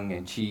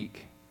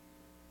tongue-in-cheek.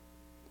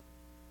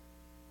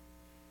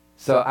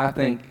 So I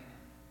think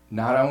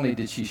not only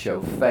did she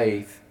show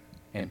faith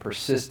and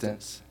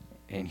persistence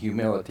and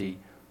humility,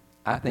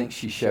 I think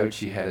she showed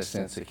she had a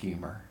sense of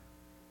humor.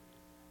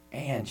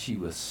 And she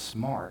was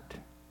smart.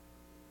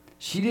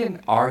 She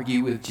didn't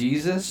argue with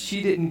Jesus.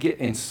 She didn't get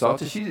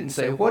insulted. She didn't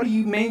say, what do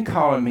you mean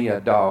calling me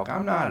a dog?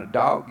 I'm not a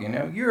dog,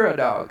 you're a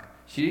dog.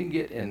 She didn't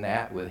get in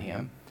that with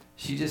him.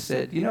 She just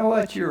said, you know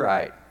what, you're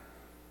right.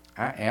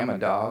 I am a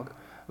dog,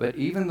 but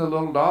even the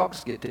little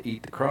dogs get to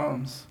eat the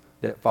crumbs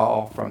that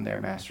fall from their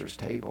master's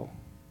table.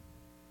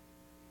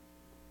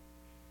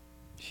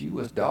 She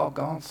was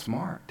doggone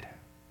smart.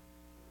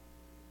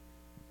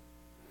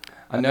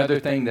 Another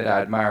thing that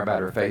I admire about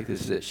her faith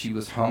is that she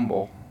was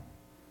humble.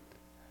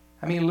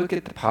 I mean, look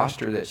at the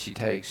posture that she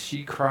takes.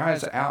 She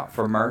cries out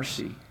for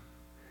mercy.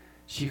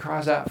 She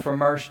cries out for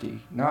mercy,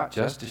 not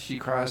justice. She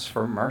cries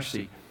for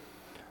mercy.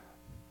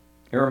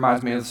 It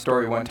reminds me of the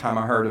story one time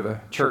I heard of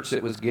a church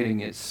that was getting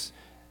its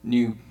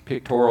new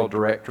pictorial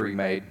directory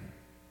made.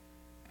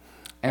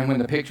 And when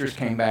the pictures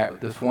came back,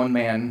 this one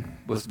man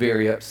was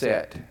very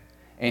upset.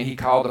 And he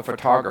called a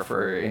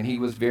photographer, and he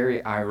was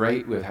very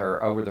irate with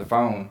her over the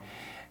phone.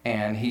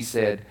 And he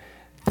said,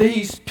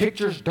 these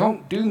pictures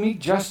don't do me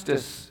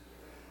justice.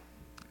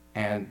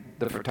 And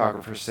the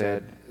photographer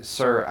said,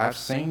 sir, I've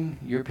seen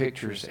your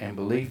pictures, and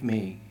believe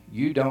me,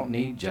 you don't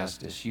need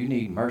justice. You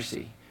need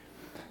mercy.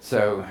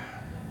 So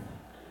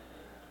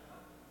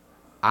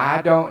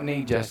I don't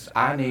need justice.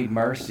 I need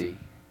mercy.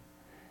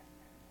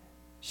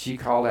 She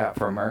called out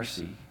for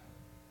mercy.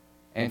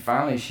 And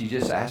finally, she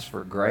just asked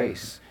for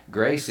grace.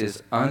 Grace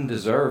is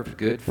undeserved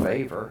good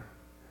favor.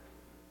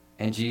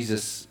 And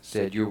Jesus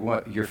said,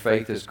 your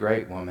faith is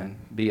great, woman.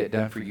 Be it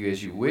done for you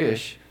as you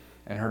wish.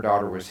 And her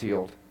daughter was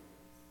healed.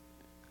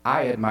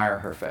 I admire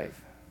her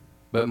faith.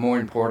 But more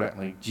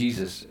importantly,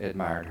 Jesus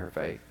admired her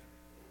faith.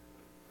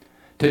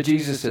 To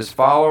Jesus'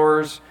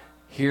 followers,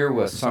 here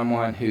was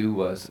someone who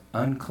was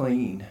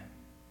unclean.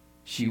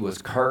 She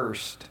was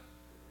cursed.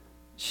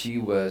 She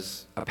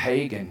was a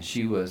pagan.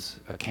 She was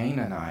a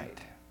Canaanite.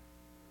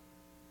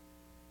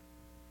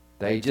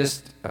 They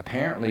just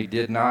apparently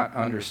did not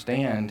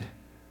understand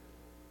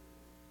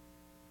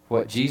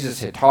what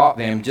Jesus had taught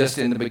them just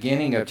in the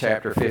beginning of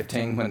chapter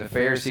 15 when the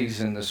Pharisees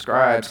and the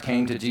scribes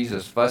came to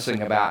Jesus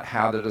fussing about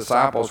how the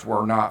disciples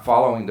were not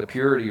following the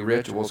purity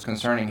rituals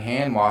concerning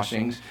hand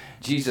washings.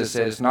 Jesus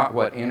said, it's not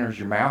what enters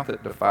your mouth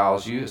that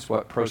defiles you, it's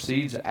what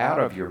proceeds out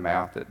of your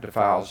mouth that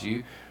defiles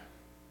you.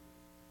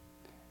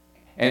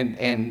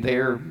 And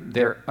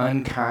their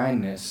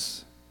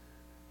unkindness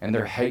and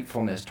their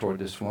hatefulness toward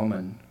this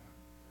woman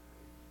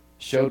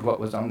showed what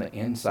was on the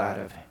inside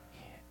of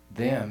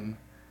them.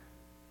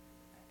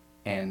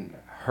 And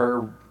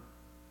her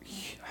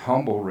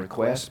humble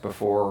request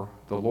before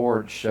the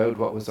Lord showed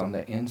what was on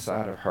the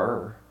inside of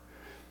her.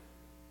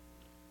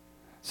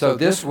 So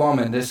this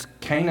woman, this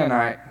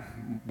Canaanite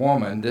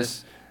woman,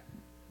 this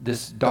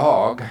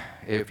dog,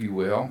 if you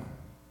will,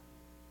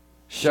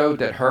 showed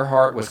that her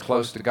heart was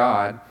close to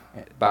God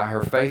by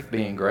her faith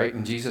being great,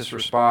 and Jesus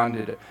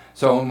responded.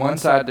 So on one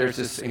side, there's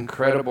this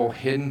incredible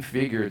hidden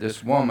figure,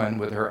 this woman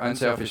with her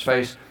unselfish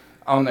face.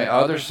 On the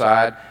other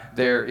side,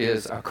 there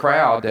is a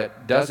crowd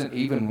that doesn't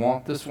even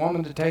want this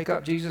woman to take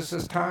up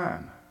Jesus'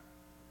 time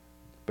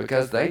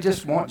because they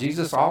just want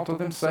Jesus all to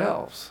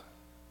themselves.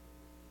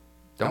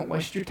 Don't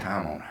waste your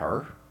time on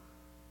her.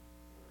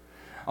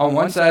 On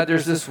one side,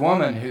 there's this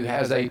woman who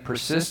has a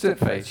persistent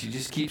faith. She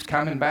just keeps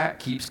coming back,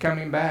 keeps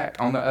coming back.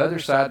 On the other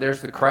side,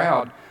 there's the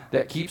crowd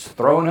that keeps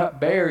throwing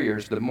up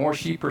barriers. The more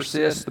she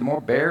persists, the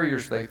more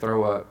barriers they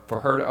throw up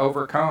for her to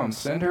overcome.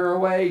 Send her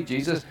away,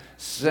 Jesus.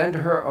 Send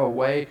her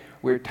away.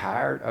 We're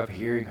tired of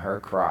hearing her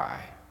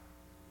cry.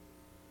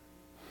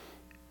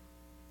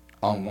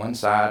 On one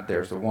side,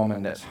 there's a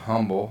woman that's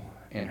humble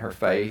in her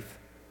faith.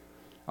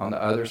 On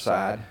the other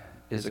side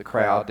is a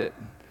crowd that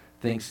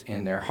thinks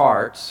in their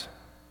hearts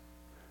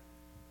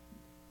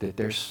that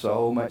they're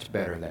so much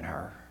better than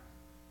her.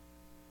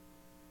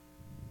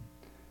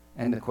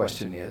 And the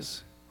question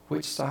is,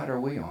 which side are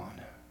we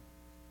on?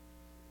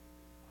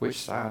 Which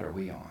side are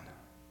we on?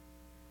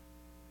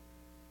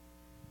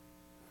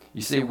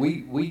 You see,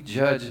 we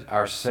judge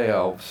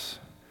ourselves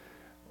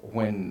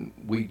when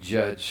we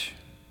judge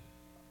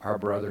our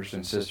brothers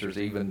and sisters,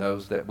 even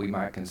those that we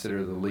might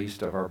consider the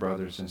least of our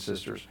brothers and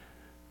sisters.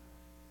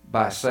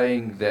 by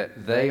saying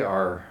that they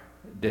are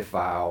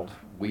defiled,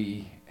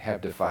 we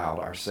have defiled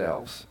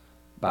ourselves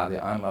by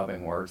the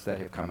unloving words that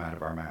have come out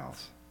of our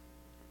mouths.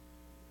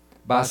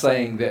 By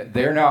saying that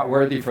they're not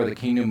worthy for the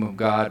kingdom of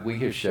God, we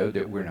have showed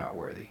that we're not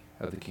worthy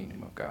of the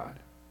kingdom of God.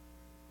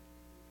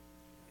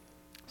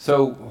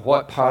 So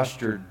what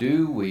posture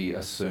do we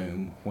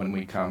assume when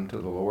we come to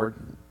the Lord?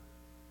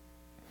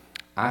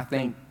 I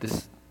think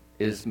this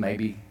is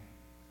maybe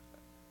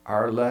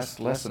our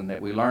lesson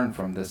that we learn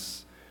from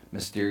this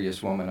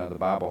mysterious woman of the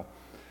Bible.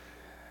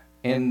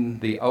 In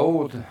the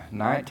old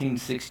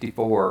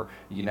 1964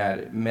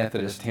 United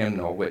Methodist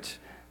hymnal, which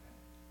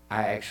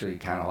I actually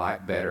kind of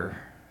like better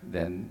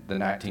than the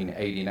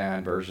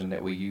 1989 version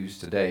that we use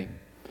today,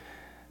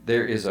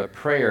 there is a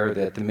prayer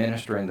that the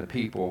minister and the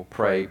people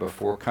pray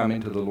before coming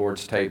to the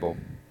Lord's table.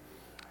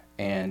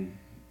 And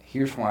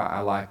here's why I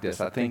like this.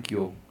 I think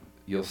you'll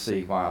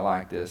see why I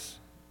like this.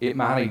 It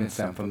might even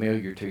sound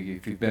familiar to you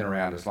if you've been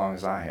around as long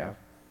as I have.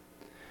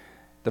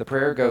 The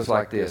prayer goes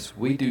like this: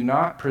 We do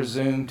not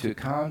presume to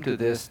come to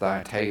this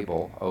thy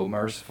table, O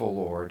merciful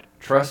Lord,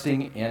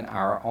 trusting in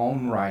our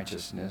own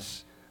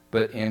righteousness,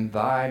 but in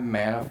thy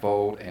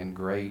manifold and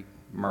great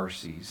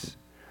mercies.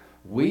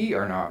 We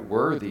are not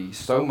worthy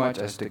so much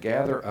as to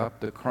gather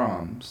up the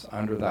crumbs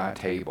under thy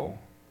table,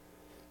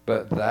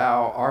 but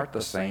thou art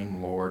the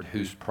same Lord,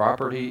 whose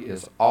property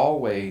is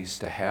always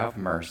to have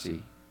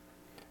mercy.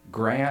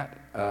 Grant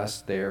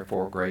us,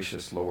 therefore,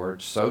 gracious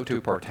Lord, so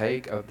to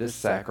partake of this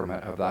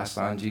sacrament of thy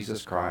Son,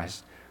 Jesus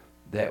Christ,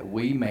 that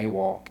we may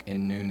walk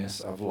in newness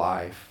of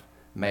life,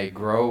 may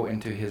grow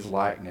into his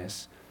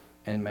likeness,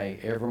 and may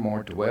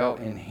evermore dwell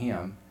in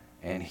him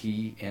and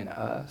he in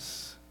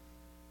us.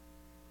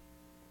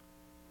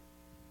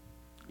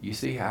 You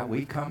see how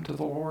we come to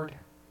the Lord?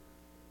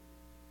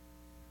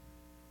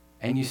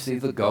 And you see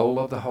the goal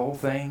of the whole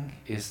thing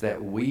is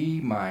that we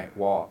might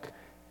walk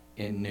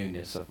in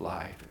newness of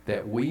life,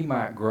 that we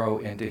might grow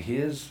into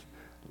his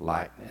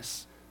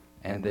likeness,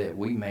 and that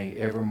we may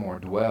evermore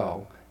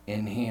dwell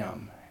in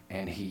him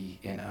and he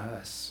in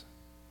us.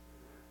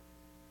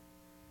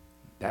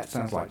 That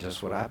sounds like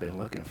just what I've been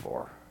looking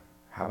for.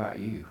 How about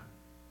you?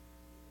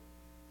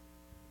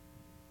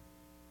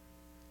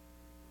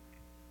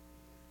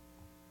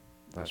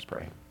 Let's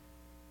pray.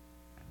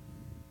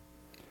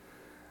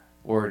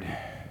 Lord,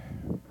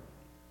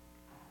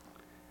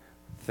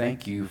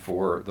 thank you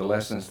for the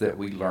lessons that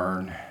we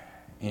learn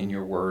in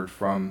your word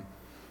from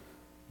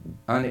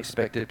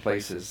unexpected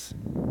places.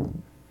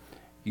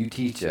 You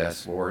teach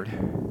us, Lord,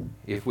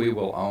 if we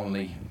will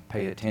only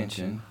pay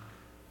attention.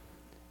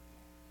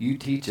 You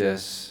teach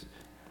us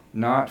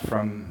not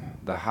from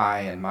the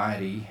high and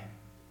mighty,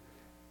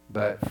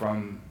 but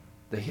from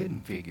the hidden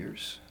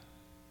figures.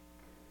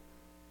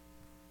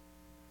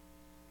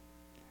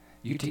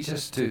 You teach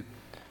us to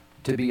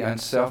be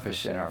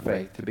unselfish in our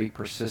faith, to be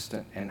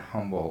persistent and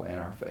humble in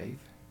our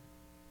faith.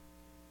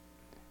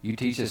 You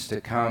teach us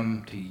to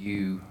come to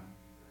you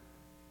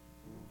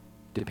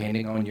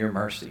depending on your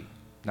mercy,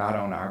 not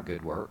on our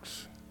good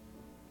works.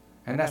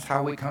 And that's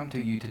how we come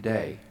to you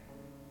today.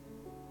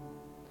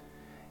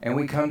 And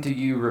we come to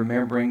you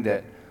remembering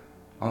that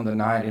on the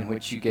night in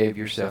which you gave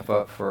yourself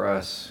up for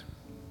us,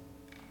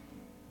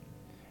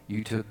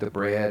 you took the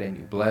bread and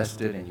you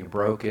blessed it and you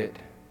broke it.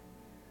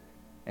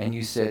 And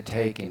you said,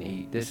 take and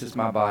eat. This is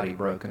my body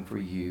broken for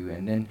you.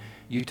 And then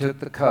you took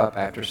the cup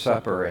after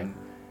supper and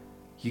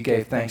you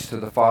gave thanks to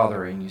the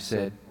Father and you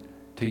said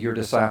to your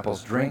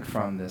disciples, drink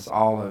from this,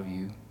 all of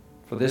you.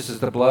 For this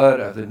is the blood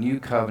of the new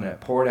covenant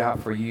poured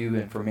out for you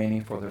and for many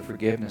for the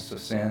forgiveness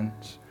of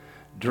sins.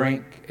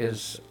 Drink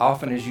as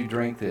often as you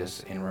drink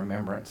this in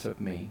remembrance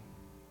of me.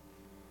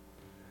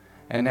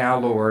 And now,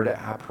 Lord,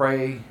 I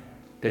pray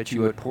that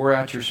you would pour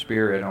out your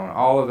Spirit on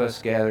all of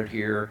us gathered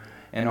here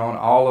and on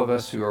all of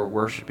us who are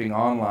worshiping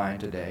online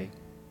today.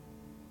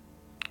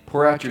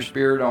 Pour out your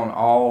Spirit on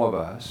all of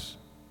us.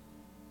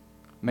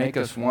 Make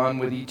us one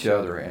with each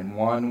other and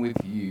one with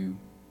you.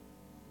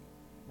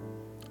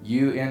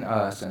 You in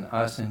us and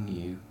us in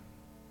you.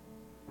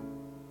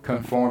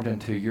 Conformed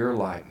into your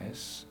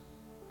likeness.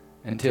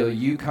 Until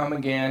you come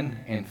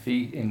again and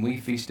we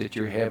feast at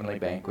your heavenly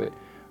banquet.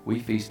 We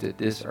feast at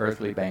this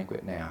earthly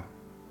banquet now.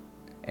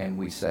 And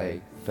we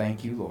say,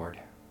 thank you, Lord.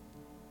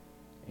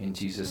 In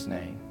Jesus'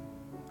 name.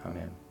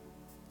 Amen.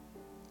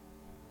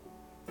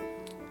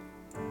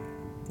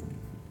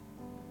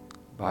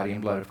 Body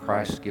and blood of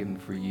Christ given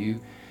for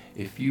you.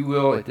 If you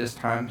will, at this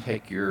time,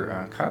 take your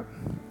cup.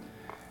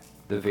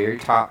 The very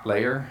top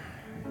layer,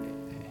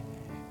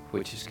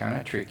 which is kind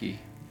of tricky,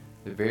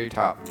 the very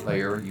top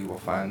layer, you will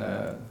find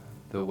the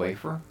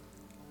wafer.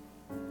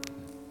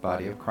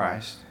 Body of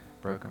Christ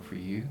broken for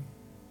you.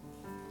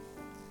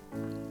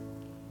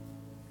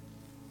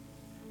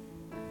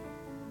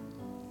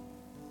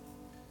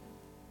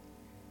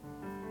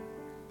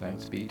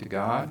 Thanks be to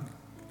God.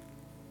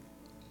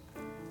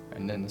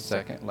 And then the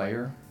second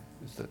layer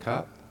is the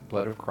cup,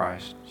 blood of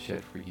Christ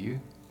shed for you.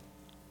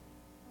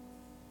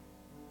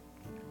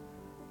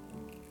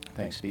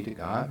 Thanks be to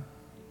God.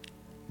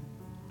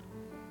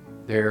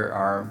 There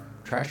are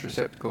trash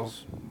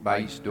receptacles by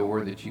each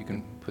door that you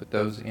can put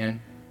those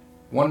in.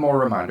 One more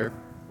reminder.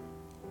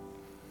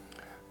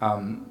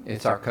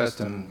 It's our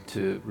custom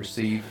to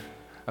receive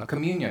a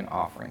communion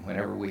offering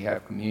whenever we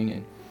have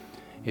communion.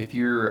 If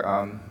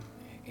you're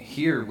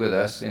here with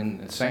us in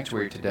the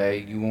sanctuary today,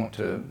 you want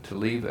to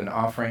leave an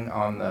offering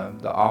on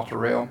the altar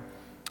rail,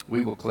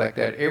 we will collect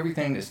that.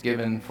 Everything that's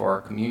given for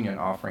our communion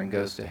offering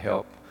goes to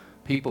help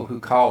people who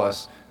call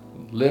us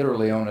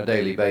literally on a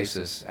daily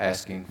basis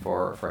asking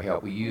for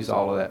help. We use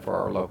all of that for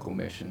our local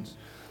missions.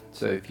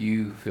 So if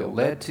you feel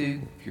led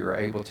to, if you're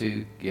able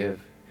to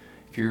give,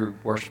 if you're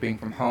worshiping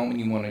from home and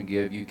you want to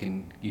give, you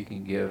can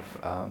give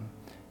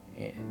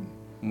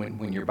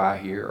when you're by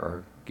here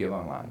or give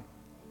online.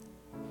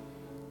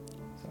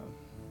 So.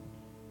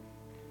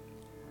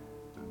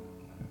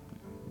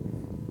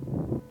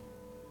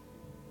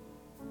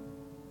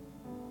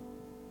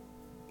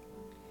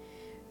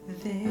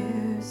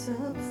 There's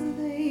a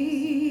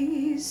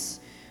place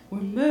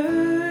where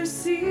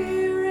mercy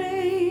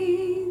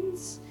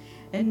reigns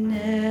and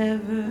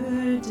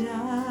never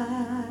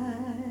dies.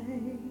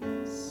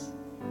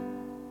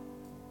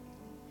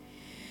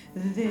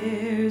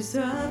 There's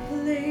a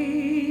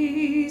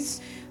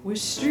place where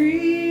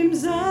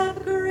streams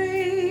of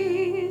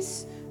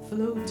grace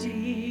flow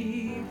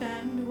deep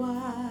and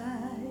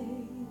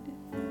wide,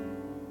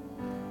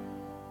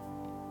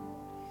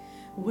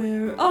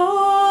 where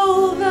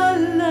all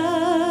the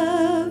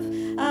love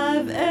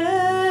I've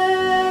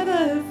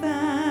ever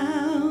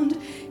found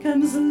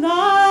comes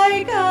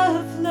like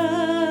a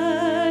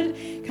flood,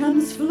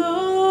 comes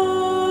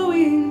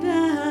flowing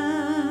down.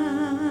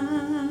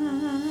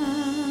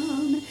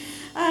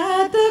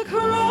 At the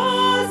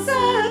cross,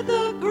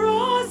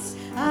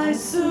 I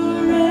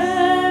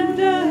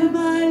surrender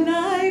my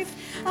life.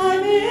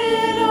 I'm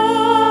in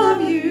awe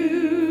of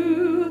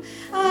you.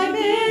 I'm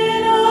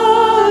in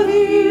awe of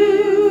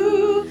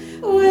you.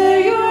 Where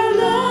your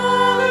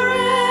love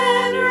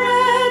ran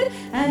red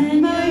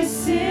and my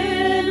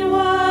sin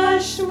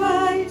washed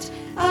white,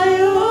 I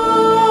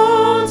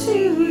owe to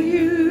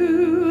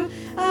you.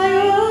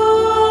 I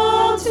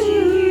owe to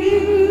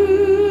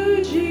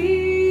you, Jesus.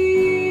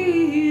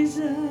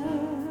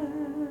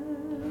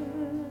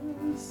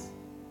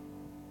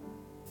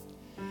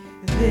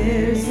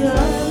 There's a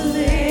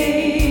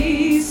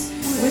place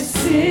where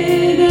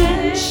sin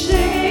and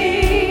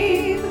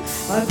shame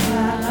are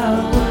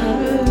powerless.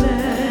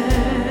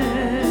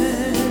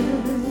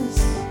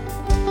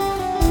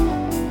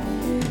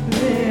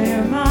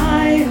 There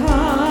my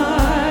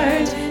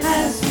heart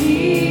has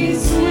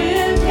peace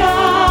with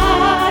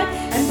God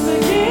and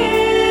forgiveness.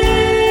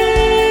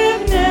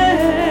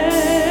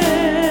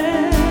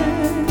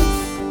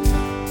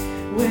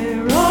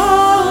 Where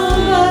all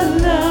the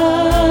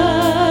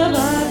love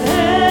I've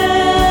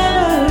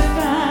ever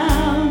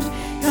found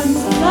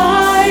comes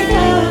like a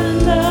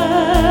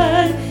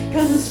flood,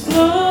 comes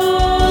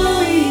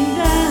flowing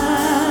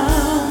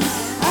down.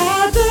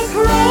 At the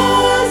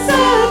cross,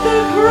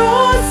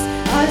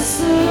 I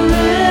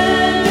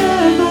surrender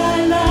my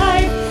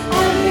life.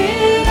 I'm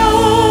in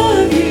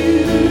awe of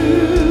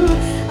you.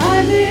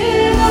 I'm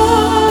in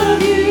awe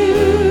of you.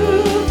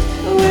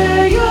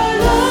 Where your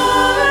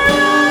love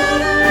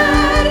ran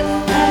red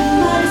and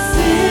my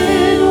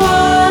sin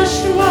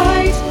washed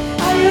white,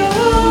 I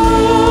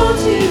owe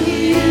to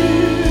you.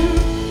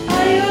 I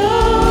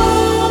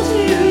owe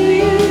to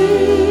you.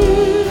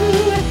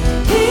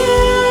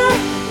 Here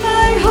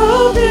my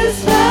hope is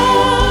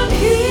found.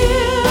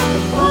 Here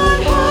on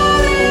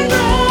holy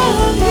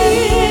ground.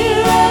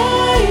 Here I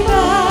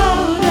bow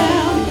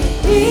down.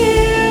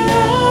 Here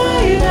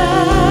I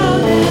bow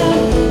down.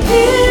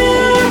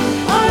 Here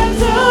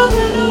arms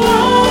open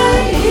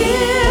wide.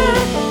 Here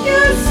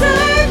you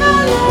save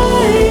my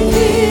life.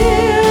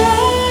 Here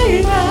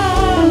I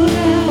bow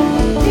down.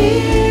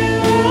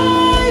 Here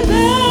I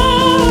bow.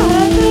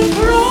 At the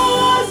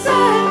cross,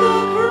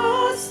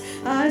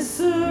 I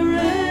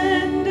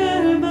surrender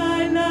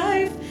my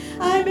life.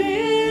 I'm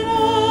in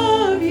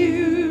awe of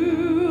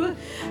you.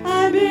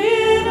 I'm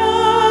in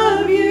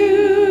awe of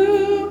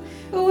you.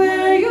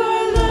 Where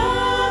your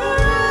love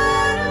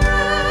ran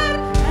red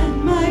and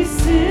my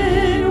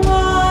sin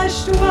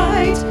washed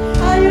white,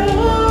 I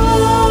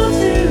owe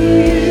to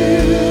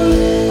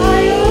you.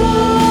 I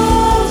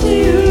owe to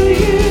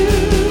you.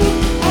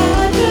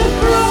 At the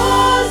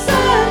cross,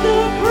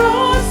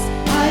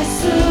 I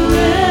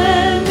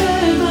surrender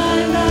my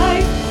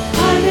life.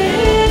 I'm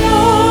in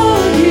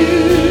awe of you.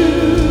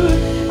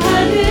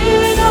 I'm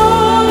in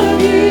awe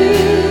of you.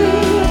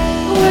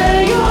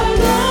 Where your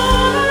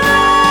love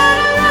ran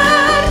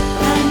red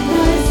and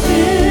my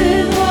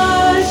sin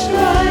washed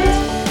white,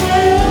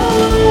 I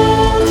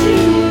owe to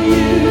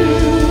you.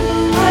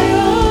 I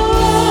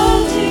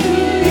owe to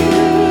you.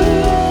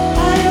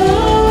 I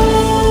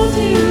owe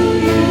to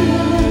you.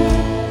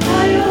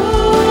 I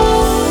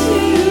owe to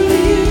you,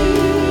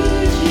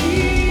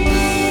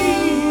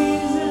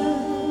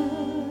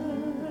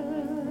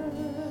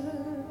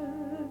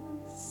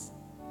 Jesus.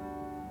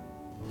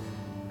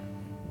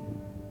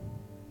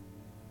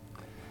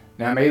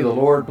 Now may the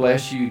Lord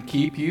bless you and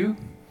keep you.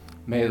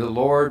 May the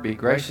Lord be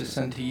gracious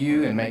unto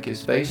you and make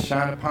his face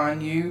shine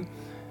upon you.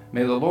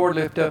 May the Lord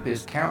lift up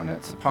his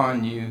countenance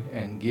upon you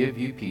and give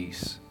you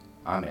peace.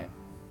 Amen.